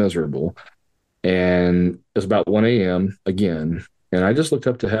be miserable. And it was about 1 a.m. again. And I just looked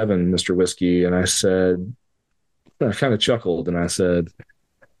up to heaven, Mr. Whiskey, and I kind of chuckled and I said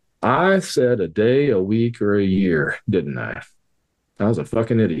a day, a week, or a year, didn't I? I was a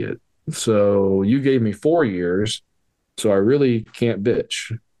fucking idiot. So you gave me 4 years. So I really can't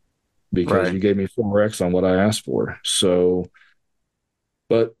bitch because Right. you gave me 4X on what I asked for. So,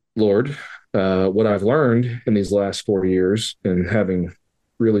 but Lord, what I've learned in these last 4 years and having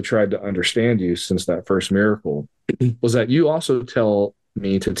really tried to understand you since that first miracle was that you also tell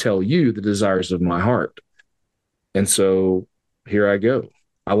me to tell you the desires of my heart. And so here I go.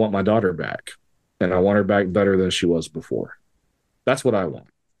 I want my daughter back, and I want her back better than she was before. That's what I want.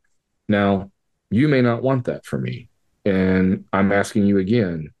 Now, you may not want that for me. And I'm asking you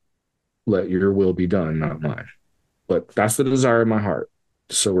again, let your will be done, not mine. But that's the desire of my heart.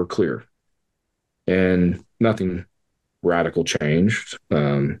 So we're clear. And nothing radical changed.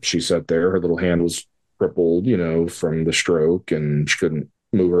 She sat there, her little hand was crippled, from the stroke, and she couldn't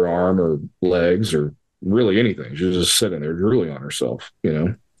move her arm or legs or really anything. She was just sitting there drooling on herself.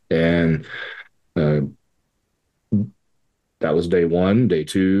 And uh, that was day one, day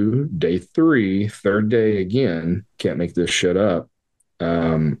two, day three, third day again. Can't make this shit up.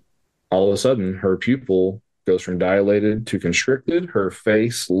 Um, all of a sudden, her pupil goes from dilated to constricted. Her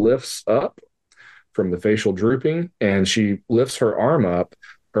face lifts up from the facial drooping, and she lifts her arm up.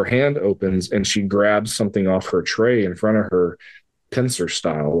 Her hand opens, and she grabs something off her tray in front of her, pincer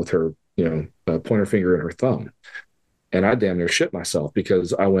style, with her, pointer finger and her thumb. And I damn near shit myself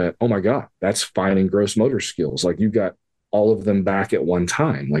because I went, oh my God, that's fine and gross motor skills. Like, you got all of them back at one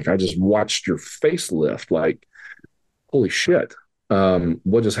time. Like, I just watched your face lift. Like, holy shit.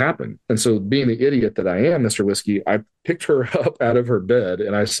 What just happened? And so, being the idiot that I am, Mr. Whiskey, I picked her up out of her bed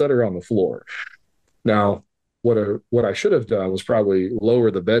and I set her on the floor. Now, what I should have done was probably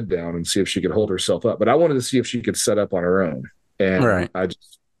lower the bed down and see if she could hold herself up. But I wanted to see if she could set up on her own. And Right. I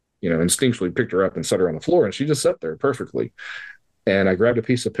just, instinctually picked her up and set her on the floor, and she just sat there perfectly. And I grabbed a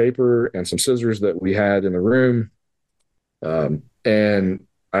piece of paper and some scissors that we had in the room. And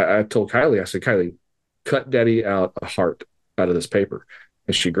I told Kylie, I said, Kylie, cut daddy out a heart out of this paper.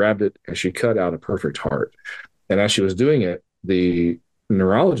 And she grabbed it and she cut out a perfect heart. And as she was doing it, the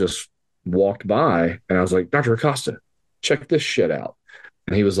neurologist walked by and I was like, Dr. Acosta, check this shit out.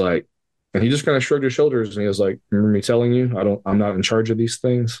 And he was like, and he just kind of shrugged his shoulders and he was like, remember me telling you, I'm not in charge of these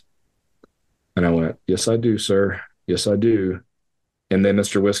things? And I went, yes, I do, sir. Yes, I do. And then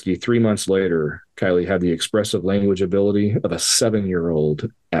Mr. Whiskey, 3 months later, Kylie had the expressive language ability of a 7-year-old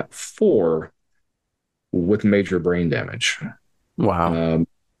at 4 with major brain damage. Wow. Um,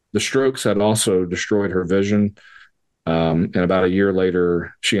 the strokes had also destroyed her vision. And about a year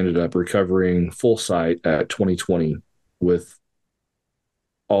later, she ended up recovering full sight at 2020 with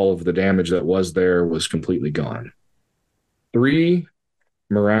all of the damage that was there was completely gone. 3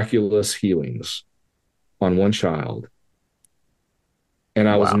 miraculous healings on one child. And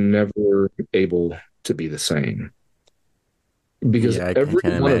I was Wow. never able to be the same because Yeah, I can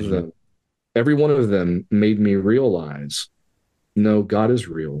imagine. every one of them made me realize, no, God is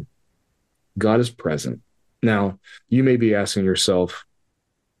real. God is present. Now, you may be asking yourself,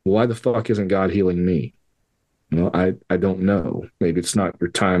 why the fuck isn't God healing me? Well, I don't know. Maybe it's not your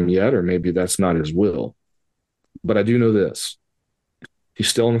time yet, or maybe that's not his will. But I do know this. He's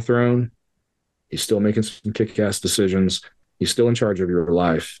still on the throne. He's still making some kick ass decisions. He's still in charge of your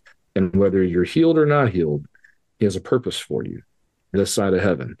life. And whether you're healed or not healed, he has a purpose for you this side of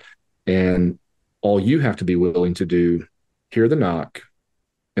heaven. And all you have to be willing to do, hear the knock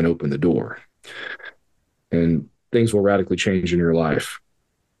and open the door. And things will radically change in your life,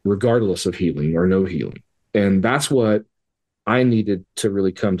 regardless of healing or no healing. And that's what I needed to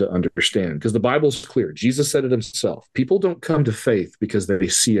really come to understand because the Bible's clear. Jesus said it himself. People don't come to faith because they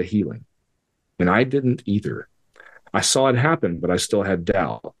see a healing. And I didn't either. I saw it happen, but I still had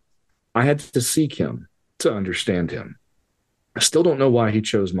doubt. I had to seek him to understand him. I still don't know why he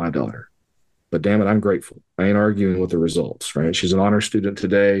chose my daughter, but damn it, I'm grateful. I ain't arguing with the results, right? She's an honor student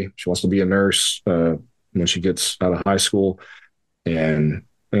today. She wants to be a nurse when she gets out of high school, and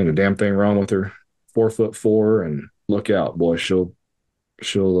ain't a damn thing wrong with her. 4'4", and look out, boy, she'll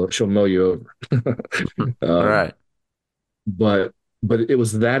mow you over. um, Right. but it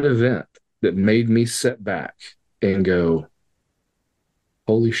was that event that made me sit back and go,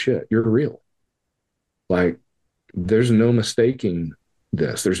 holy shit, you're real. Like, there's no mistaking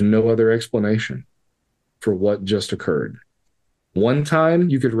this. There's no other explanation for what just occurred. One time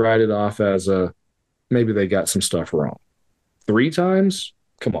you could write it off as maybe they got some stuff wrong. 3 times,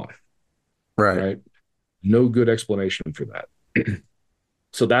 come on, Right. right? No good explanation for that.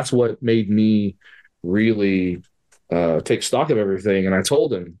 So that's what made me really take stock of everything. And I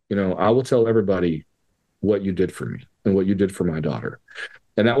told him, I will tell everybody what you did for me and what you did for my daughter.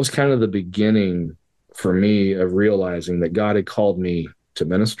 And that was kind of the beginning for me of realizing that God had called me to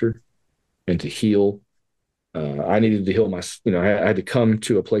minister and to heal. I needed to heal I had to come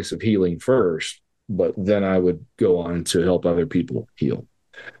to a place of healing first, but then I would go on to help other people heal.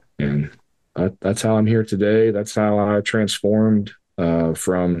 And That's how I'm here today. That's how I transformed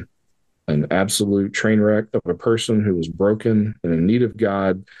from an absolute train wreck of a person who was broken and in need of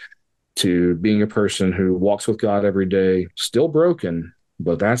God to being a person who walks with God every day, still broken,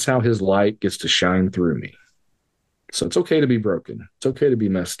 but that's how his light gets to shine through me. So it's okay to be broken. It's okay to be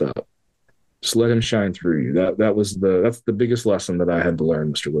messed up. Just let him shine through you. That's the biggest lesson that I had to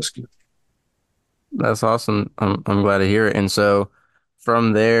learn, Mr. Whiskey. That's awesome. I'm glad to hear it. And so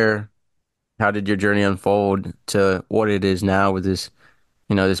from there, how did your journey unfold to what it is now with this,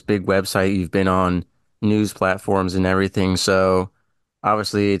 this big website you've been on, news platforms and everything? So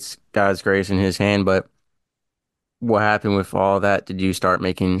obviously it's God's grace in his hand, but what happened with all that? Did you start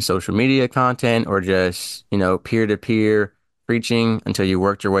making social media content or just, peer-to-peer preaching until you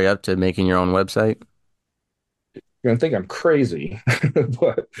worked your way up to making your own website? You're gonna think I'm crazy,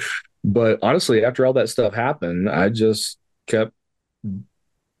 but but honestly, after all that stuff happened, I just kept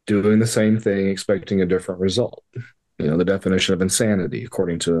doing the same thing, expecting a different result. The definition of insanity,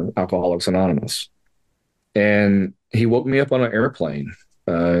 according to Alcoholics Anonymous. And he woke me up on an airplane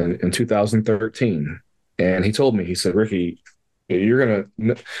in 2013. And he told me, he said, Ricky, you're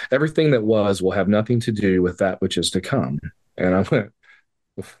going to, everything that was will have nothing to do with that which is to come. And I went,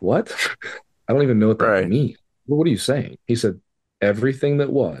 what? I don't even know what that Right. means. Well, what are you saying? He said, everything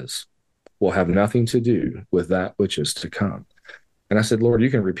that was will have nothing to do with that which is to come. And I said, Lord, you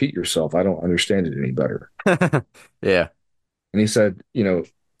can repeat yourself. I don't understand it any better. Yeah. And he said,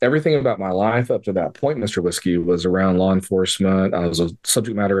 everything about my life up to that point, Mr. Whiskey, was around law enforcement. I was a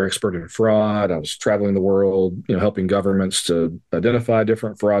subject matter expert in fraud. I was traveling the world, helping governments to identify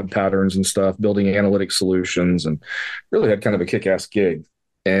different fraud patterns and stuff, building analytic solutions, and really had kind of a kick ass gig.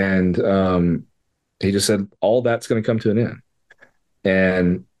 And he just said, all that's going to come to an end.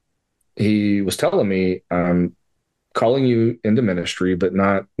 And he was telling me, calling you into ministry, but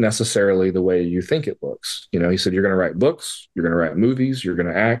not necessarily the way you think it looks. He said, you're going to write books, you're going to write movies, you're going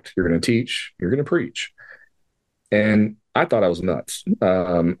to act, you're going to teach, you're going to preach. And I thought I was nuts.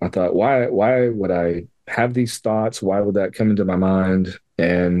 I thought, why would I have these thoughts? Why would that come into my mind?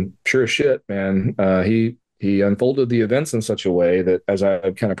 And sure as shit, man, he unfolded the events in such a way that, as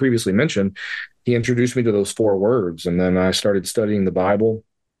I kind of previously mentioned, he introduced me to those four words. And then I started studying the Bible.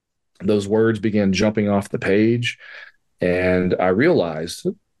 Those words began jumping off the page. And I realized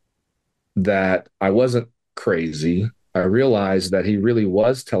that I wasn't crazy. I realized that he really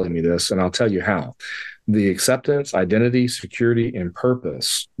was telling me this, and I'll tell you how. The acceptance, identity, security, and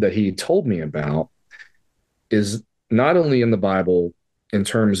purpose that he told me about is not only in the Bible in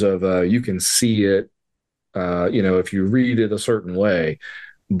terms of you can see it, if you read it a certain way,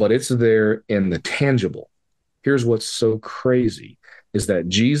 but it's there in the tangible. Here's what's so crazy is that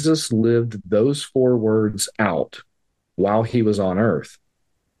Jesus lived those four words out while he was on earth.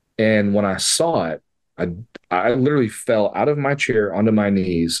 And when I saw it, I, I literally fell out of my chair onto my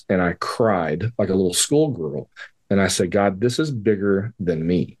knees and I cried like a little schoolgirl. And I said, God, this is bigger than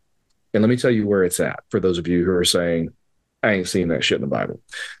me. And let me tell you where it's at for those of you who are saying, I ain't seen that shit in the Bible.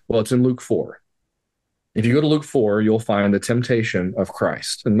 Well, it's in Luke 4. If you go to Luke 4, you'll find the temptation of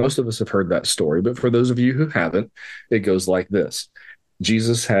Christ. And most of us have heard that story. But for those of you who haven't, it goes like this.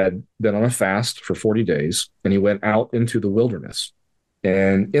 Jesus had been on a fast for 40 days and he went out into the wilderness.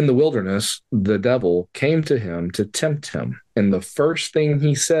 And in the wilderness, the devil came to him to tempt him. And the first thing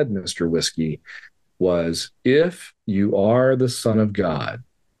he said, Mr. Whiskey, was, if you are the Son of God,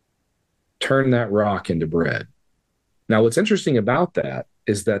 turn that rock into bread. Now, what's interesting about that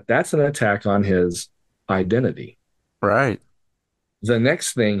is that that's an attack on his identity. Right. The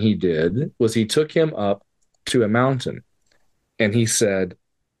next thing he did was he took him up to a mountain and he said,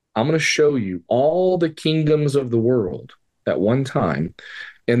 I'm going to show you all the kingdoms of the world at one time.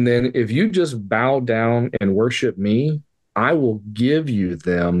 And then if you just bow down and worship me, I will give you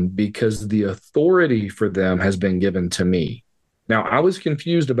them because the authority for them has been given to me. Now, I was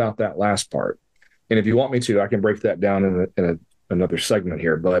confused about that last part. And if you want me to, I can break that down another segment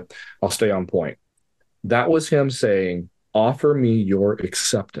here, but I'll stay on point. That was him saying, offer me your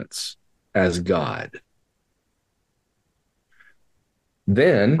acceptance as God.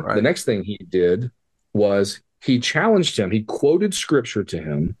 Then the Right. next thing he did was he challenged him. He quoted scripture to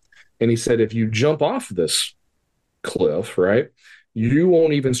him. And he said, if you jump off this cliff, right, you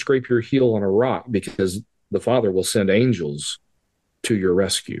won't even scrape your heel on a rock because the Father will send angels to your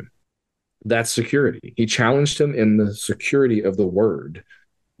rescue. That's security. He challenged him in the security of the word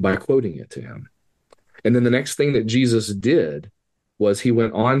by quoting it to him. And then the next thing that Jesus did was he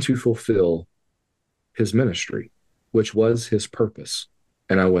went on to fulfill his ministry, which was his purpose.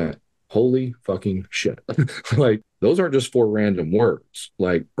 And I went, Holy fucking shit. Like, those aren't just four random words.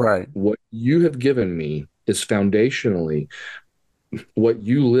 Like, Right. what you have given me is foundationally what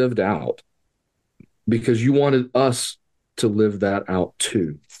you lived out because you wanted us to live that out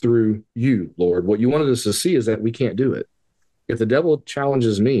too through you, Lord. What you wanted us to see is that we can't do it. If the devil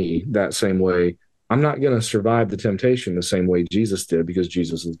challenges me that same way, I'm not going to survive the temptation the same way Jesus did because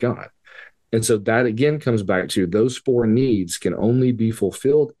Jesus is God. And so that again comes back to those four needs can only be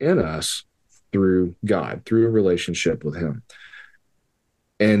fulfilled in us through God, through a relationship with Him.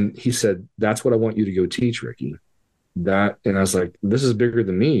 And he said, "That's what I want you to go teach, Ricky." That, and I was like, "This is bigger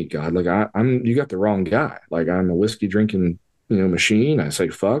than me, God. Like I'm, you got the wrong guy. Like I'm a whiskey drinking, machine. I say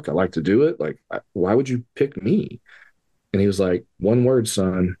fuck. I like to do it. Like, why would you pick me?" And he was like, "One word,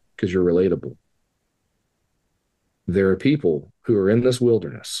 son, because you're relatable. There are people who are in this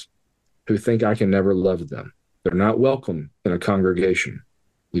wilderness who think I can never love them. They're not welcome in a congregation.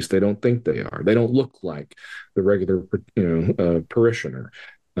 At least they don't think they are. They don't look like the regular, parishioner.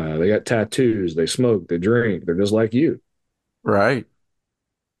 They got tattoos. They smoke. They drink. They're just like you." Right.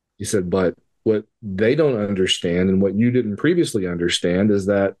 He said, "But what they don't understand and what you didn't previously understand is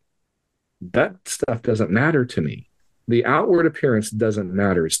that that stuff doesn't matter to me. The outward appearance doesn't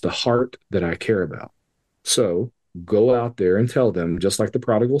matter. It's the heart that I care about. So go out there and tell them, just like the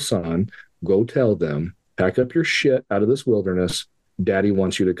prodigal son, go tell them, pack up your shit out of this wilderness. Daddy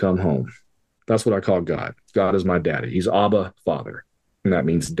wants you to come home." That's what I call God. God is my daddy. He's Abba, Father, and that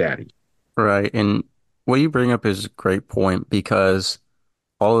means daddy. Right. And what you bring up is a great point because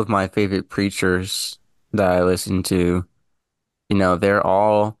all of my favorite preachers that I listen to, they're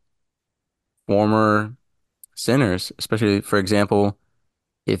all former sinners, especially, for example,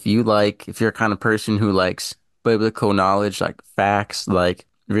 if you're a kind of person who likes biblical knowledge, like facts, like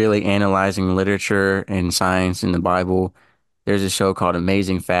really analyzing literature and science in the Bible, there's a show called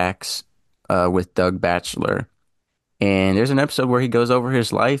Amazing Facts, with Doug Batchelor. And there's an episode where he goes over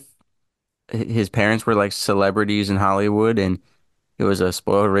his life. His parents were like celebrities in Hollywood, and he was a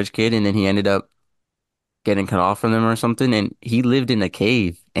spoiled rich kid, and then he ended up getting cut off from them or something. And he lived in a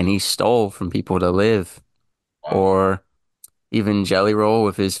cave and he stole from people to live. Wow. Or even Jelly Roll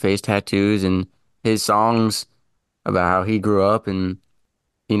with his face tattoos and his songs about how he grew up. And,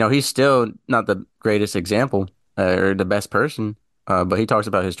 he's still not the greatest example, or the best person, but he talks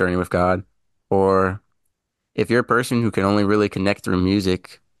about his journey with God. Or if you're a person who can only really connect through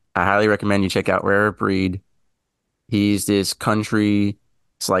music, I highly recommend you check out Rare Breed. He's this country,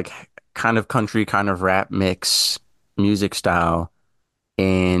 it's like kind of country, kind of rap mix music style.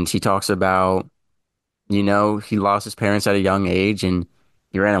 And he talks about, he lost his parents at a young age and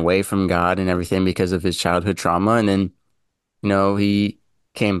he ran away from God and everything because of his childhood trauma. And then, he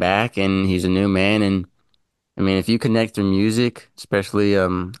came back and he's a new man. And I mean, if you connect through music, especially, I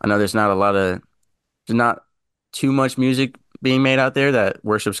know there's not too much music being made out there that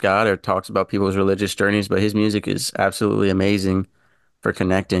worships God or talks about people's religious journeys, but his music is absolutely amazing for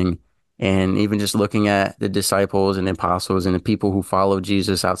connecting. And even just looking at the disciples and apostles and the people who followed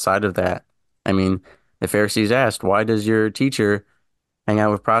Jesus outside of that. I mean, the Pharisees asked, "Why does your teacher hang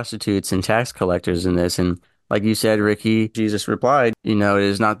out with prostitutes and tax collectors in this?" And like you said, Ricky, Jesus replied, "It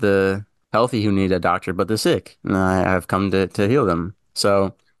is not the healthy who need a doctor, but the sick. And I've come to heal them."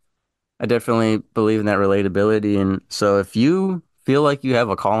 So I definitely believe in that relatability. And so if you feel like you have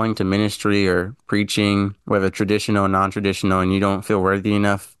a calling to ministry or preaching, whether traditional or non-traditional, and you don't feel worthy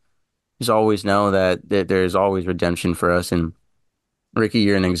enough, just always know that there's always redemption for us. And Ricky,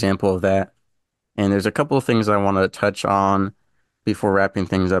 you're an example of that. And there's a couple of things I want to touch on before wrapping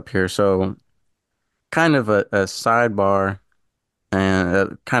things up here. So kind of a sidebar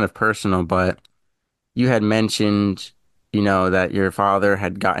and kind of personal, but you had mentioned, that your father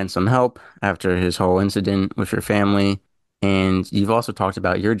had gotten some help after his whole incident with your family. And you've also talked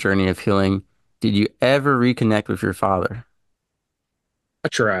about your journey of healing. Did you ever reconnect with your father? I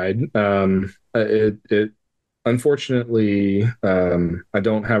tried. It unfortunately, I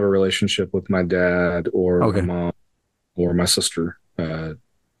don't have a relationship with my dad or my Okay. mom or my sister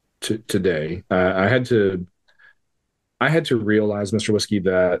today. I had to realize, Mr. Whiskey,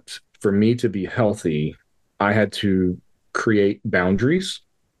 that for me to be healthy, I had to create boundaries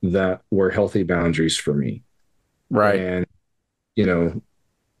that were healthy boundaries for me. Right. And, you know,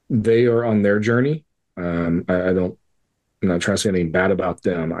 they are on their journey. I don't, I'm not trying to say anything bad about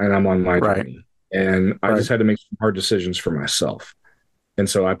them, and I'm on my Right. journey. And I Right. just had to make some hard decisions for myself. And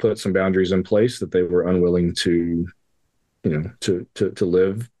so I put some boundaries in place that they were unwilling to, to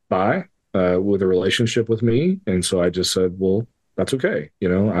live by with a relationship with me. And so I just said, well, that's okay.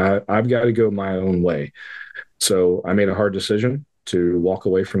 I've got to go my own way. So I made a hard decision. to walk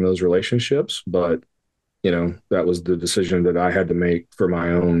away from those relationships, but that was the decision that I had to make for my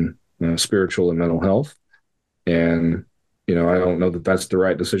own spiritual and mental health. And, I don't know that that's the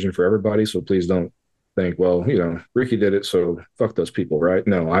right decision for everybody. So please don't think, well, Ricky did it, so fuck those people, right?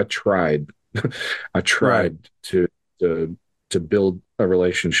 No, I tried. I Right. tried to to build a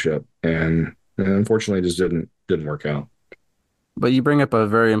relationship, and unfortunately, it just didn't work out. But you bring up a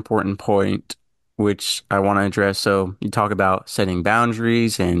very important point, which I want to address. So you talk about setting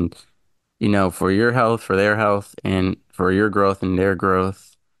boundaries and, for your health, for their health, and for your growth and their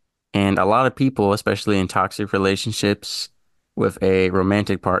growth. And a lot of people, especially in toxic relationships with a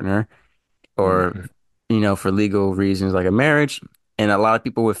romantic partner or, Mhm. for legal reasons like a marriage, and a lot of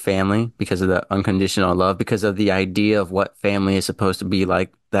people with family because of the unconditional love, because of the idea of what family is supposed to be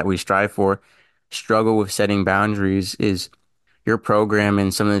like that we strive for, struggle with setting boundaries. Is your program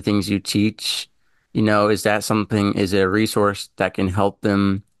and some of the things you teach, is that something, is it a resource that can help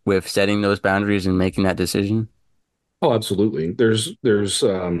them with setting those boundaries and making that decision? Oh, absolutely. There's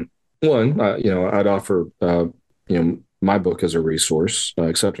one, I'd offer, my book as a resource,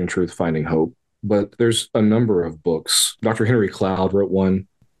 Accepting Truth, Finding Hope. But there's a number of books. Dr. Henry Cloud wrote one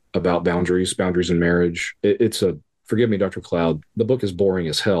about boundaries in marriage. It's forgive me, Dr. Cloud. The book is boring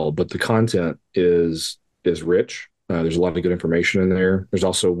as hell, but the content is rich. There's a lot of good information in there. There's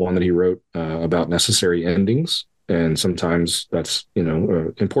also one that he wrote about necessary endings, and sometimes that's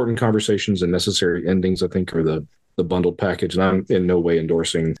important conversations and necessary endings. I think are the bundled package. And I'm in no way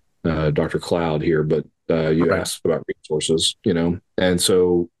endorsing Dr. Cloud here, but you Right. asked about resources, and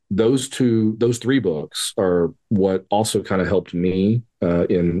so those three books are what also kind of helped me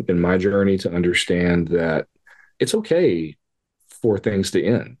in my journey to understand that it's okay for things to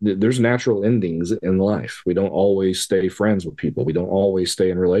end. There's natural endings in life. We don't always stay friends with people. We don't always stay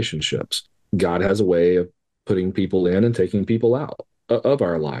in relationships. God has a way of putting people in and taking people out of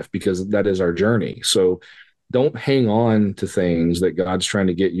our life because that is our journey. So don't hang on to things that God's trying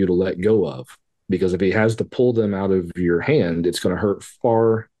to get you to let go of, because if he has to pull them out of your hand, it's going to hurt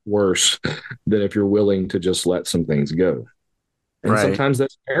far worse than if you're willing to just let some things go. And Right. sometimes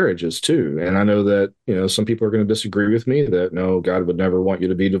that's marriages too. And I know that, some people are going to disagree with me that no, God would never want you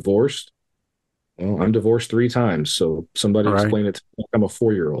to be divorced. Well, I'm divorced 3 times. So somebody Right. explain it to me. I'm a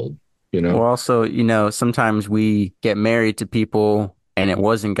 4-year old, you Well, know? also, sometimes we get married to people and it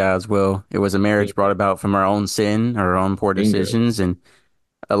wasn't God's will. It was a marriage brought about from our own sin, our own poor Bingo. decisions. And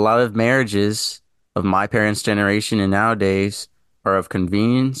a lot of marriages of my parents' generation and nowadays are of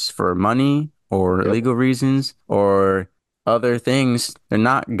convenience for money or Yep. legal reasons or other things. They're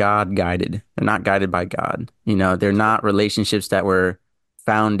not God guided. They're not guided by God. They're That's right. not relationships that were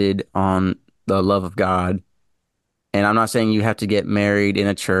founded on the love of God. And I'm not saying you have to get married in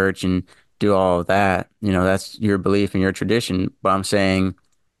a church and do all of that. That's your belief and your tradition. But I'm saying,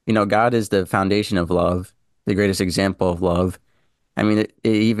 God is the foundation of love, the greatest example of love. I mean, it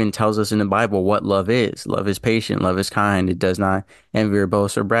even tells us in the Bible what love is. Love is patient. Love is kind. It does not envy or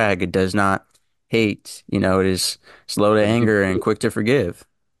boast or brag. It does not hate. It is slow to Other people anger do and it. quick to forgive.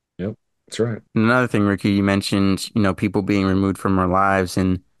 Yep. That's right. And another thing, Ricky, you mentioned, people being removed from our lives.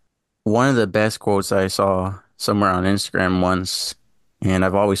 And one of the best quotes I saw somewhere on Instagram once, and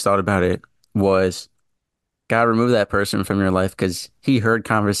I've always thought about it, was God remove that person from your life because he heard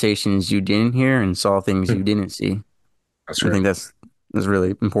conversations you didn't hear and saw things you didn't see. That's I right. think that's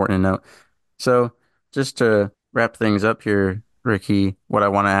really important to note. So, just to wrap things up here, Ricky, what I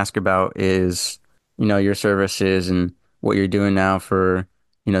want to ask about is, your services and what you're doing now for,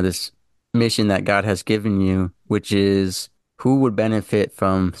 this mission that God has given you, which is who would benefit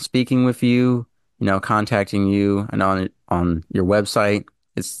from speaking with you, contacting you, and on your website,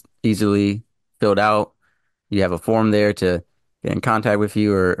 it's easily filled out. You have a form there to get in contact with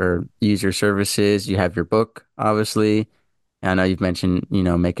you or use your services. You have your book, obviously. I know you've mentioned,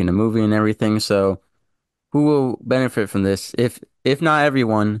 making a movie and everything. So who will benefit from this? If not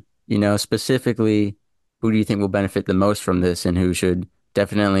everyone, specifically, who do you think will benefit the most from this and who should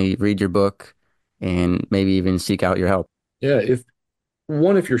definitely read your book and maybe even seek out your help? Yeah. If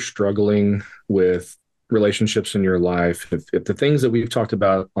you're struggling with relationships in your life, if the things that we've talked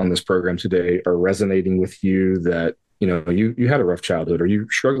about on this program today are resonating with you, that you had a rough childhood, or you're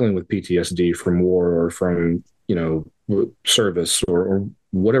struggling with PTSD from war or from service, or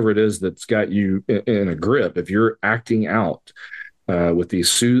whatever it is that's got you in a grip, if you're acting out with these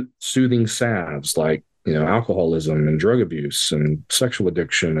soothing salves like alcoholism and drug abuse and sexual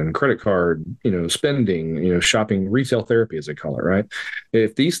addiction and credit card, spending, shopping, retail therapy, as they call it, right?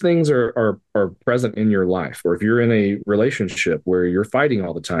 If these things are present in your life, or if you're in a relationship where you're fighting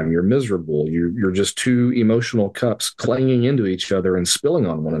all the time, you're miserable, you're just two emotional cups clanging into each other and spilling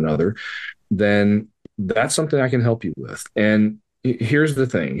on one another, then that's something I can help you with. And here's the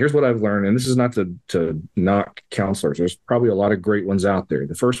thing. Here's what I've learned, and this is not to knock counselors. There's probably a lot of great ones out there.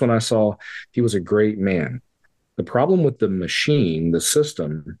 The first one I saw, he was a great man. The problem with the machine, the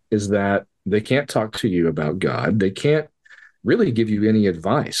system, is that they can't talk to you about God. They can't really give you any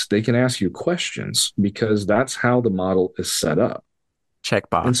advice. They can ask you questions because that's how the model is set up. And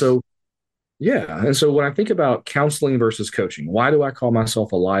Checkbox. so yeah. And so when I think about counseling versus coaching, why do I call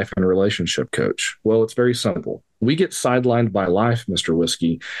myself a life and relationship coach? Well, it's very simple. We get sidelined by life, Mr.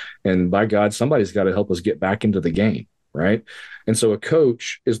 Whiskey, and by God, somebody's got to help us get back into the game, right? And so a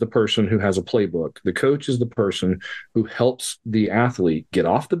coach is the person who has a playbook. The coach is the person who helps the athlete get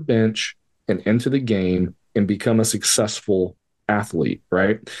off the bench and into the game and become a successful athlete,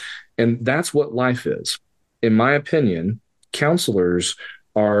 right? And that's what life is. In my opinion, counselors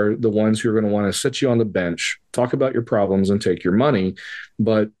are the ones who are going to want to sit you on the bench, talk about your problems, and take your money,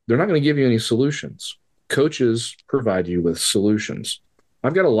 but they're not going to give you any solutions. Coaches provide you with solutions.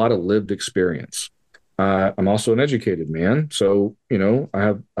 I've got a lot of lived experience. I'm also an educated man, so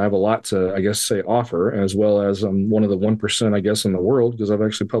I have a lot to, I guess, say offer, as well as I'm one of the 1%, I guess, in the world because I've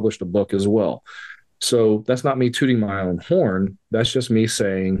actually published a book as well. So that's not me tooting my own horn. That's just me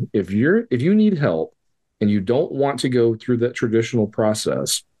saying if you need help and you don't want to go through that traditional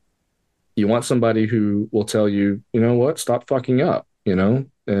process, you want somebody who will tell you, you know what, stop fucking up,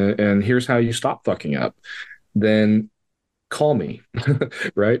 and here's how you stop fucking up. Then call me,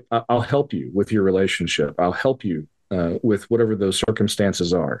 right? I'll help you with your relationship. I'll help you with whatever those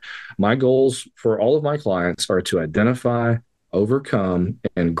circumstances are. My goals for all of my clients are to identify, overcome,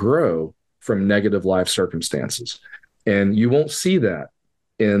 and grow from negative life circumstances. And you won't see that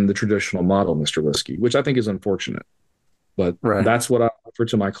in the traditional model, Mr. Whiskey, which I think is unfortunate. But Right. that's what I offer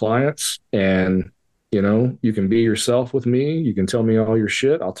to my clients. And, you can be yourself with me. You can tell me all your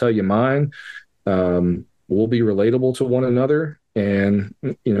shit. I'll tell you mine. We'll be relatable to one another and,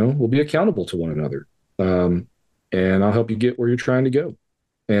 we'll be accountable to one another. Um, and I'll help you get where you're trying to go.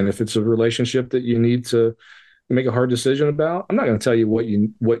 And if it's a relationship that you need to make a hard decision about, I'm not going to tell you what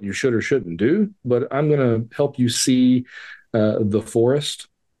you should or shouldn't do, but I'm going to help you see the forest,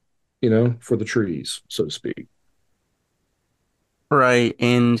 for the trees, so to speak. Right.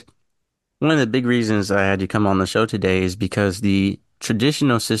 And one of the big reasons I had you come on the show today is because the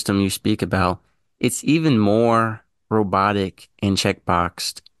traditional system you speak about, it's even more robotic and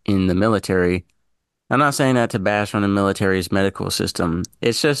checkboxed in the military. I'm not saying that to bash on the military's medical system.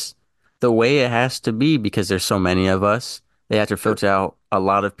 It's just the way it has to be because there's so many of us. They have to Sure. filter out a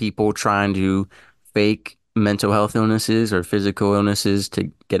lot of people trying to fake mental health illnesses or physical illnesses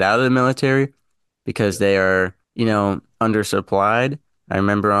to get out of the military because they are, undersupplied. I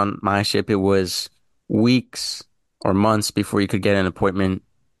remember on my ship, it was weeks or months before you could get an appointment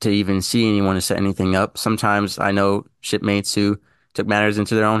to even see anyone to set anything up. Sometimes I know shipmates who took matters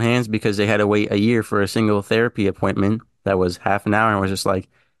into their own hands because they had to wait a year for a single therapy appointment that was half an hour and was just like,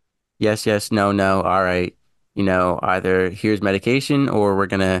 yes, yes, no, no, all right. Either here's medication or we're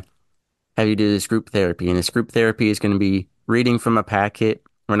gonna have you do this group therapy. And this group therapy is going to be reading from a packet.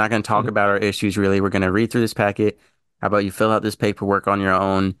 We're not going to talk about our issues really. We're going to read through this packet. How about you fill out this paperwork on your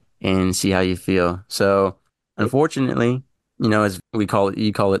own and see how you feel? So, Yep. unfortunately, as we call it,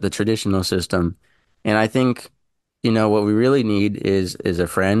 you call it the traditional system. And I think, what we really need is a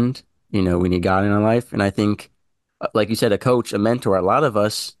friend. We need God in our life. And I think, like you said, a coach, a mentor. A lot of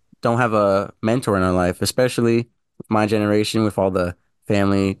us don't have a mentor in our life, especially my generation with all the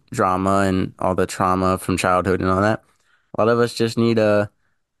family drama and all the trauma from childhood and all that. A lot of us just need a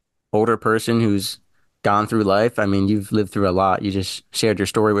older person who's gone through life. I mean, you've lived through a lot. You just shared your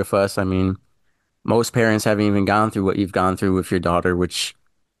story with us. I mean, most parents haven't even gone through what you've gone through with your daughter, which,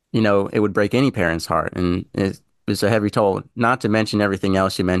 it would break any parent's heart. And it's a heavy toll, not to mention everything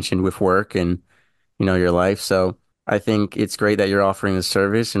else you mentioned with work and, your life. So I think it's great that you're offering this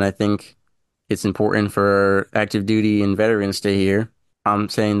service. And I think it's important for active duty and veterans to hear. I'm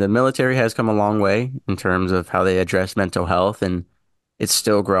saying the military has come a long way in terms of how they address mental health, and it's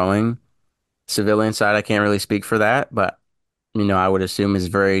still growing. Civilian side, I can't really speak for that, but I would assume is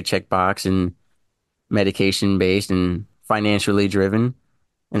very checkbox and medication based and financially driven.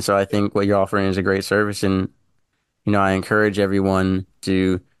 And so I think what you're offering is a great service, and I encourage everyone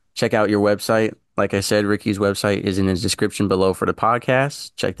to check out your website. Like I said, Ricky's website is in his description below for the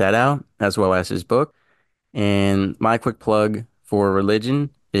podcast. Check that out, as well as his book. And my quick plug for religion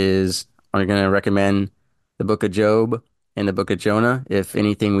is I'm going to recommend the book of Job and the book of Jonah. If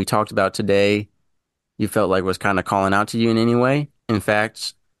anything we talked about today you felt like was kind of calling out to you in any way. In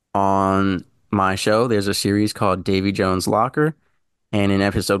fact, on my show, there's a series called Davy Jones' Locker. And in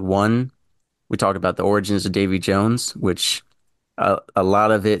episode one, we talk about the origins of Davy Jones, which a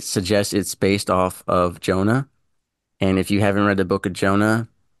lot of it suggests it's based off of Jonah. And if you haven't read the book of Jonah,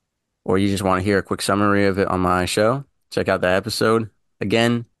 or you just want to hear a quick summary of it on my show, check out that episode.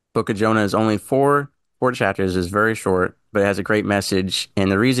 Again, Book of Jonah is only four chapters, is very short, but it has a great message.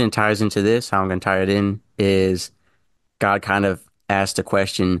 And the reason it ties into this, how I'm going to tie it in, is God kind of asked the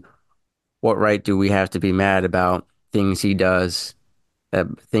question, what right do we have to be mad about things he does,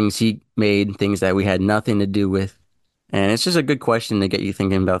 things he made, things that we had nothing to do with? And it's just a good question to get you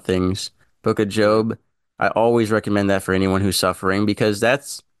thinking about things. Book of Yeah. Job, I always recommend that for anyone who's suffering because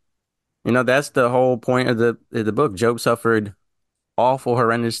that's the whole point of the book. Job suffered awful,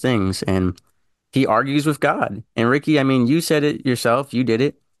 horrendous things, and he argues with God. And Ricky, I mean, you said it yourself. You did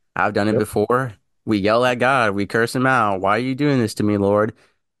it. I've done it Yep. before. We yell at God. We curse him out. Why are you doing this to me, Lord?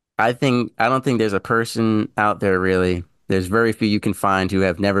 I don't think there's a person out there really. There's very few you can find who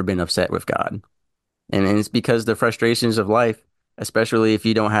have never been upset with God. And it's because the frustrations of life, especially if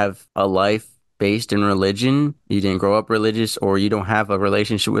you don't have a life based in religion, you didn't grow up religious, or you don't have a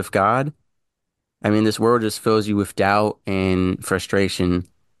relationship with God. I mean, this world just fills you with doubt and frustration.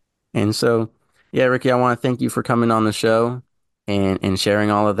 And so, yeah, Ricky, I want to thank you for coming on the show and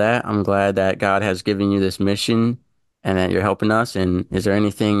sharing all of that. I'm glad that God has given you this mission and that you're helping us. And is there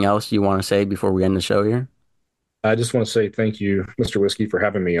anything else you want to say before we end the show here? I just want to say thank you, Mr. Whiskey, for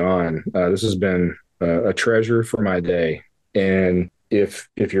having me on. This has been a treasure for my day. And if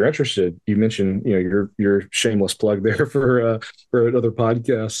you're interested, you mentioned your shameless plug there for another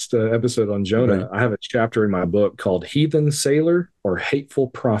podcast episode on Right. Jonah. I have a chapter in my book called "Heathen Sailor" or "Hateful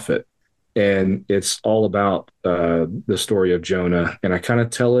Prophet," and it's all about the story of Jonah. And I kind of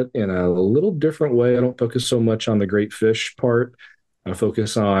tell it in a little different way. I don't focus so much on the great fish part. I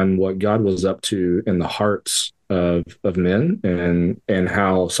focus on what God was up to in the hearts of men, and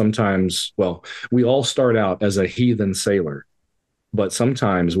how sometimes, well, we all start out as a heathen sailor, but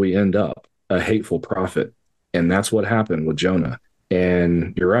sometimes we end up a hateful prophet. And that's what happened with Jonah.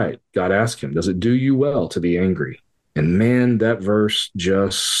 And you're right. God asked him, does it do you well to be angry? And man, that verse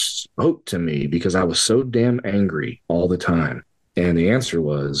just spoke to me because I was so damn angry all the time. And the answer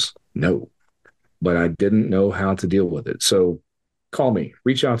was no, but I didn't know how to deal with it. So call me,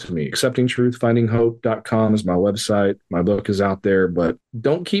 reach out to me. Acceptingtruthfindinghope.com is my website. My book is out there, but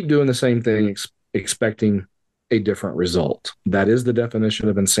don't keep doing the same thing expecting a different result. That is the definition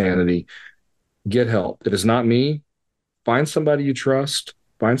of insanity. Get help. It is not me. Find somebody you trust.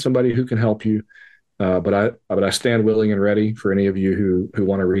 Find somebody who can help you. But I stand willing and ready for any of you who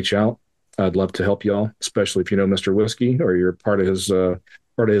want to reach out. I'd love to help y'all, especially if you know Mr. Whiskey or you're part of his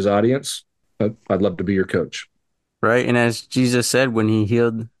audience. I'd love to be your coach. Right. And as Jesus said when he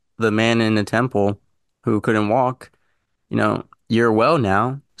healed the man in the temple who couldn't walk, you're well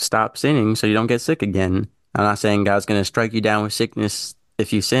now. Stop sinning so you don't get sick again. I'm not saying God's going to strike you down with sickness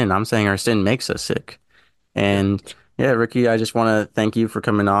if you sin. I'm saying our sin makes us sick. Yeah. And yeah, Ricky, I just want to thank you for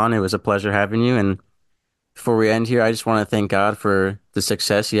coming on. It was a pleasure having you. And before we end here, I just want to thank God for the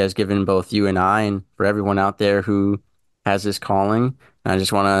success he has given both you and I, and for everyone out there who has this calling. I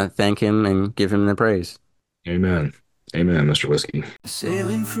just want to thank him and give him the praise. Amen. Amen, Mr. Whiskey.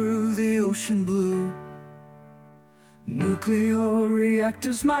 Sailing through the ocean blue, nuclear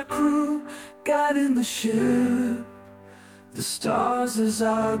reactors my crew, guiding the ship, the stars as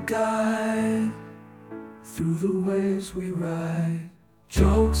our guide, through the waves we ride,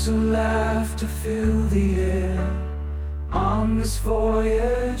 jokes and laughter fill the air. On this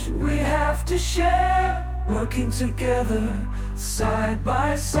voyage we have to share, working together, side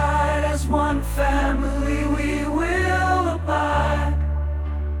by side, as one family we will abide.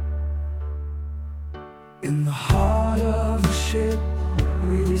 In the heart of the ship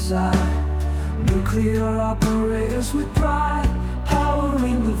we reside, nuclear operators with pride,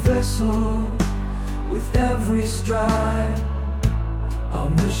 powering the vessel with every stride. Our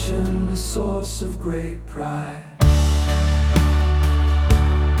mission, a source of great pride.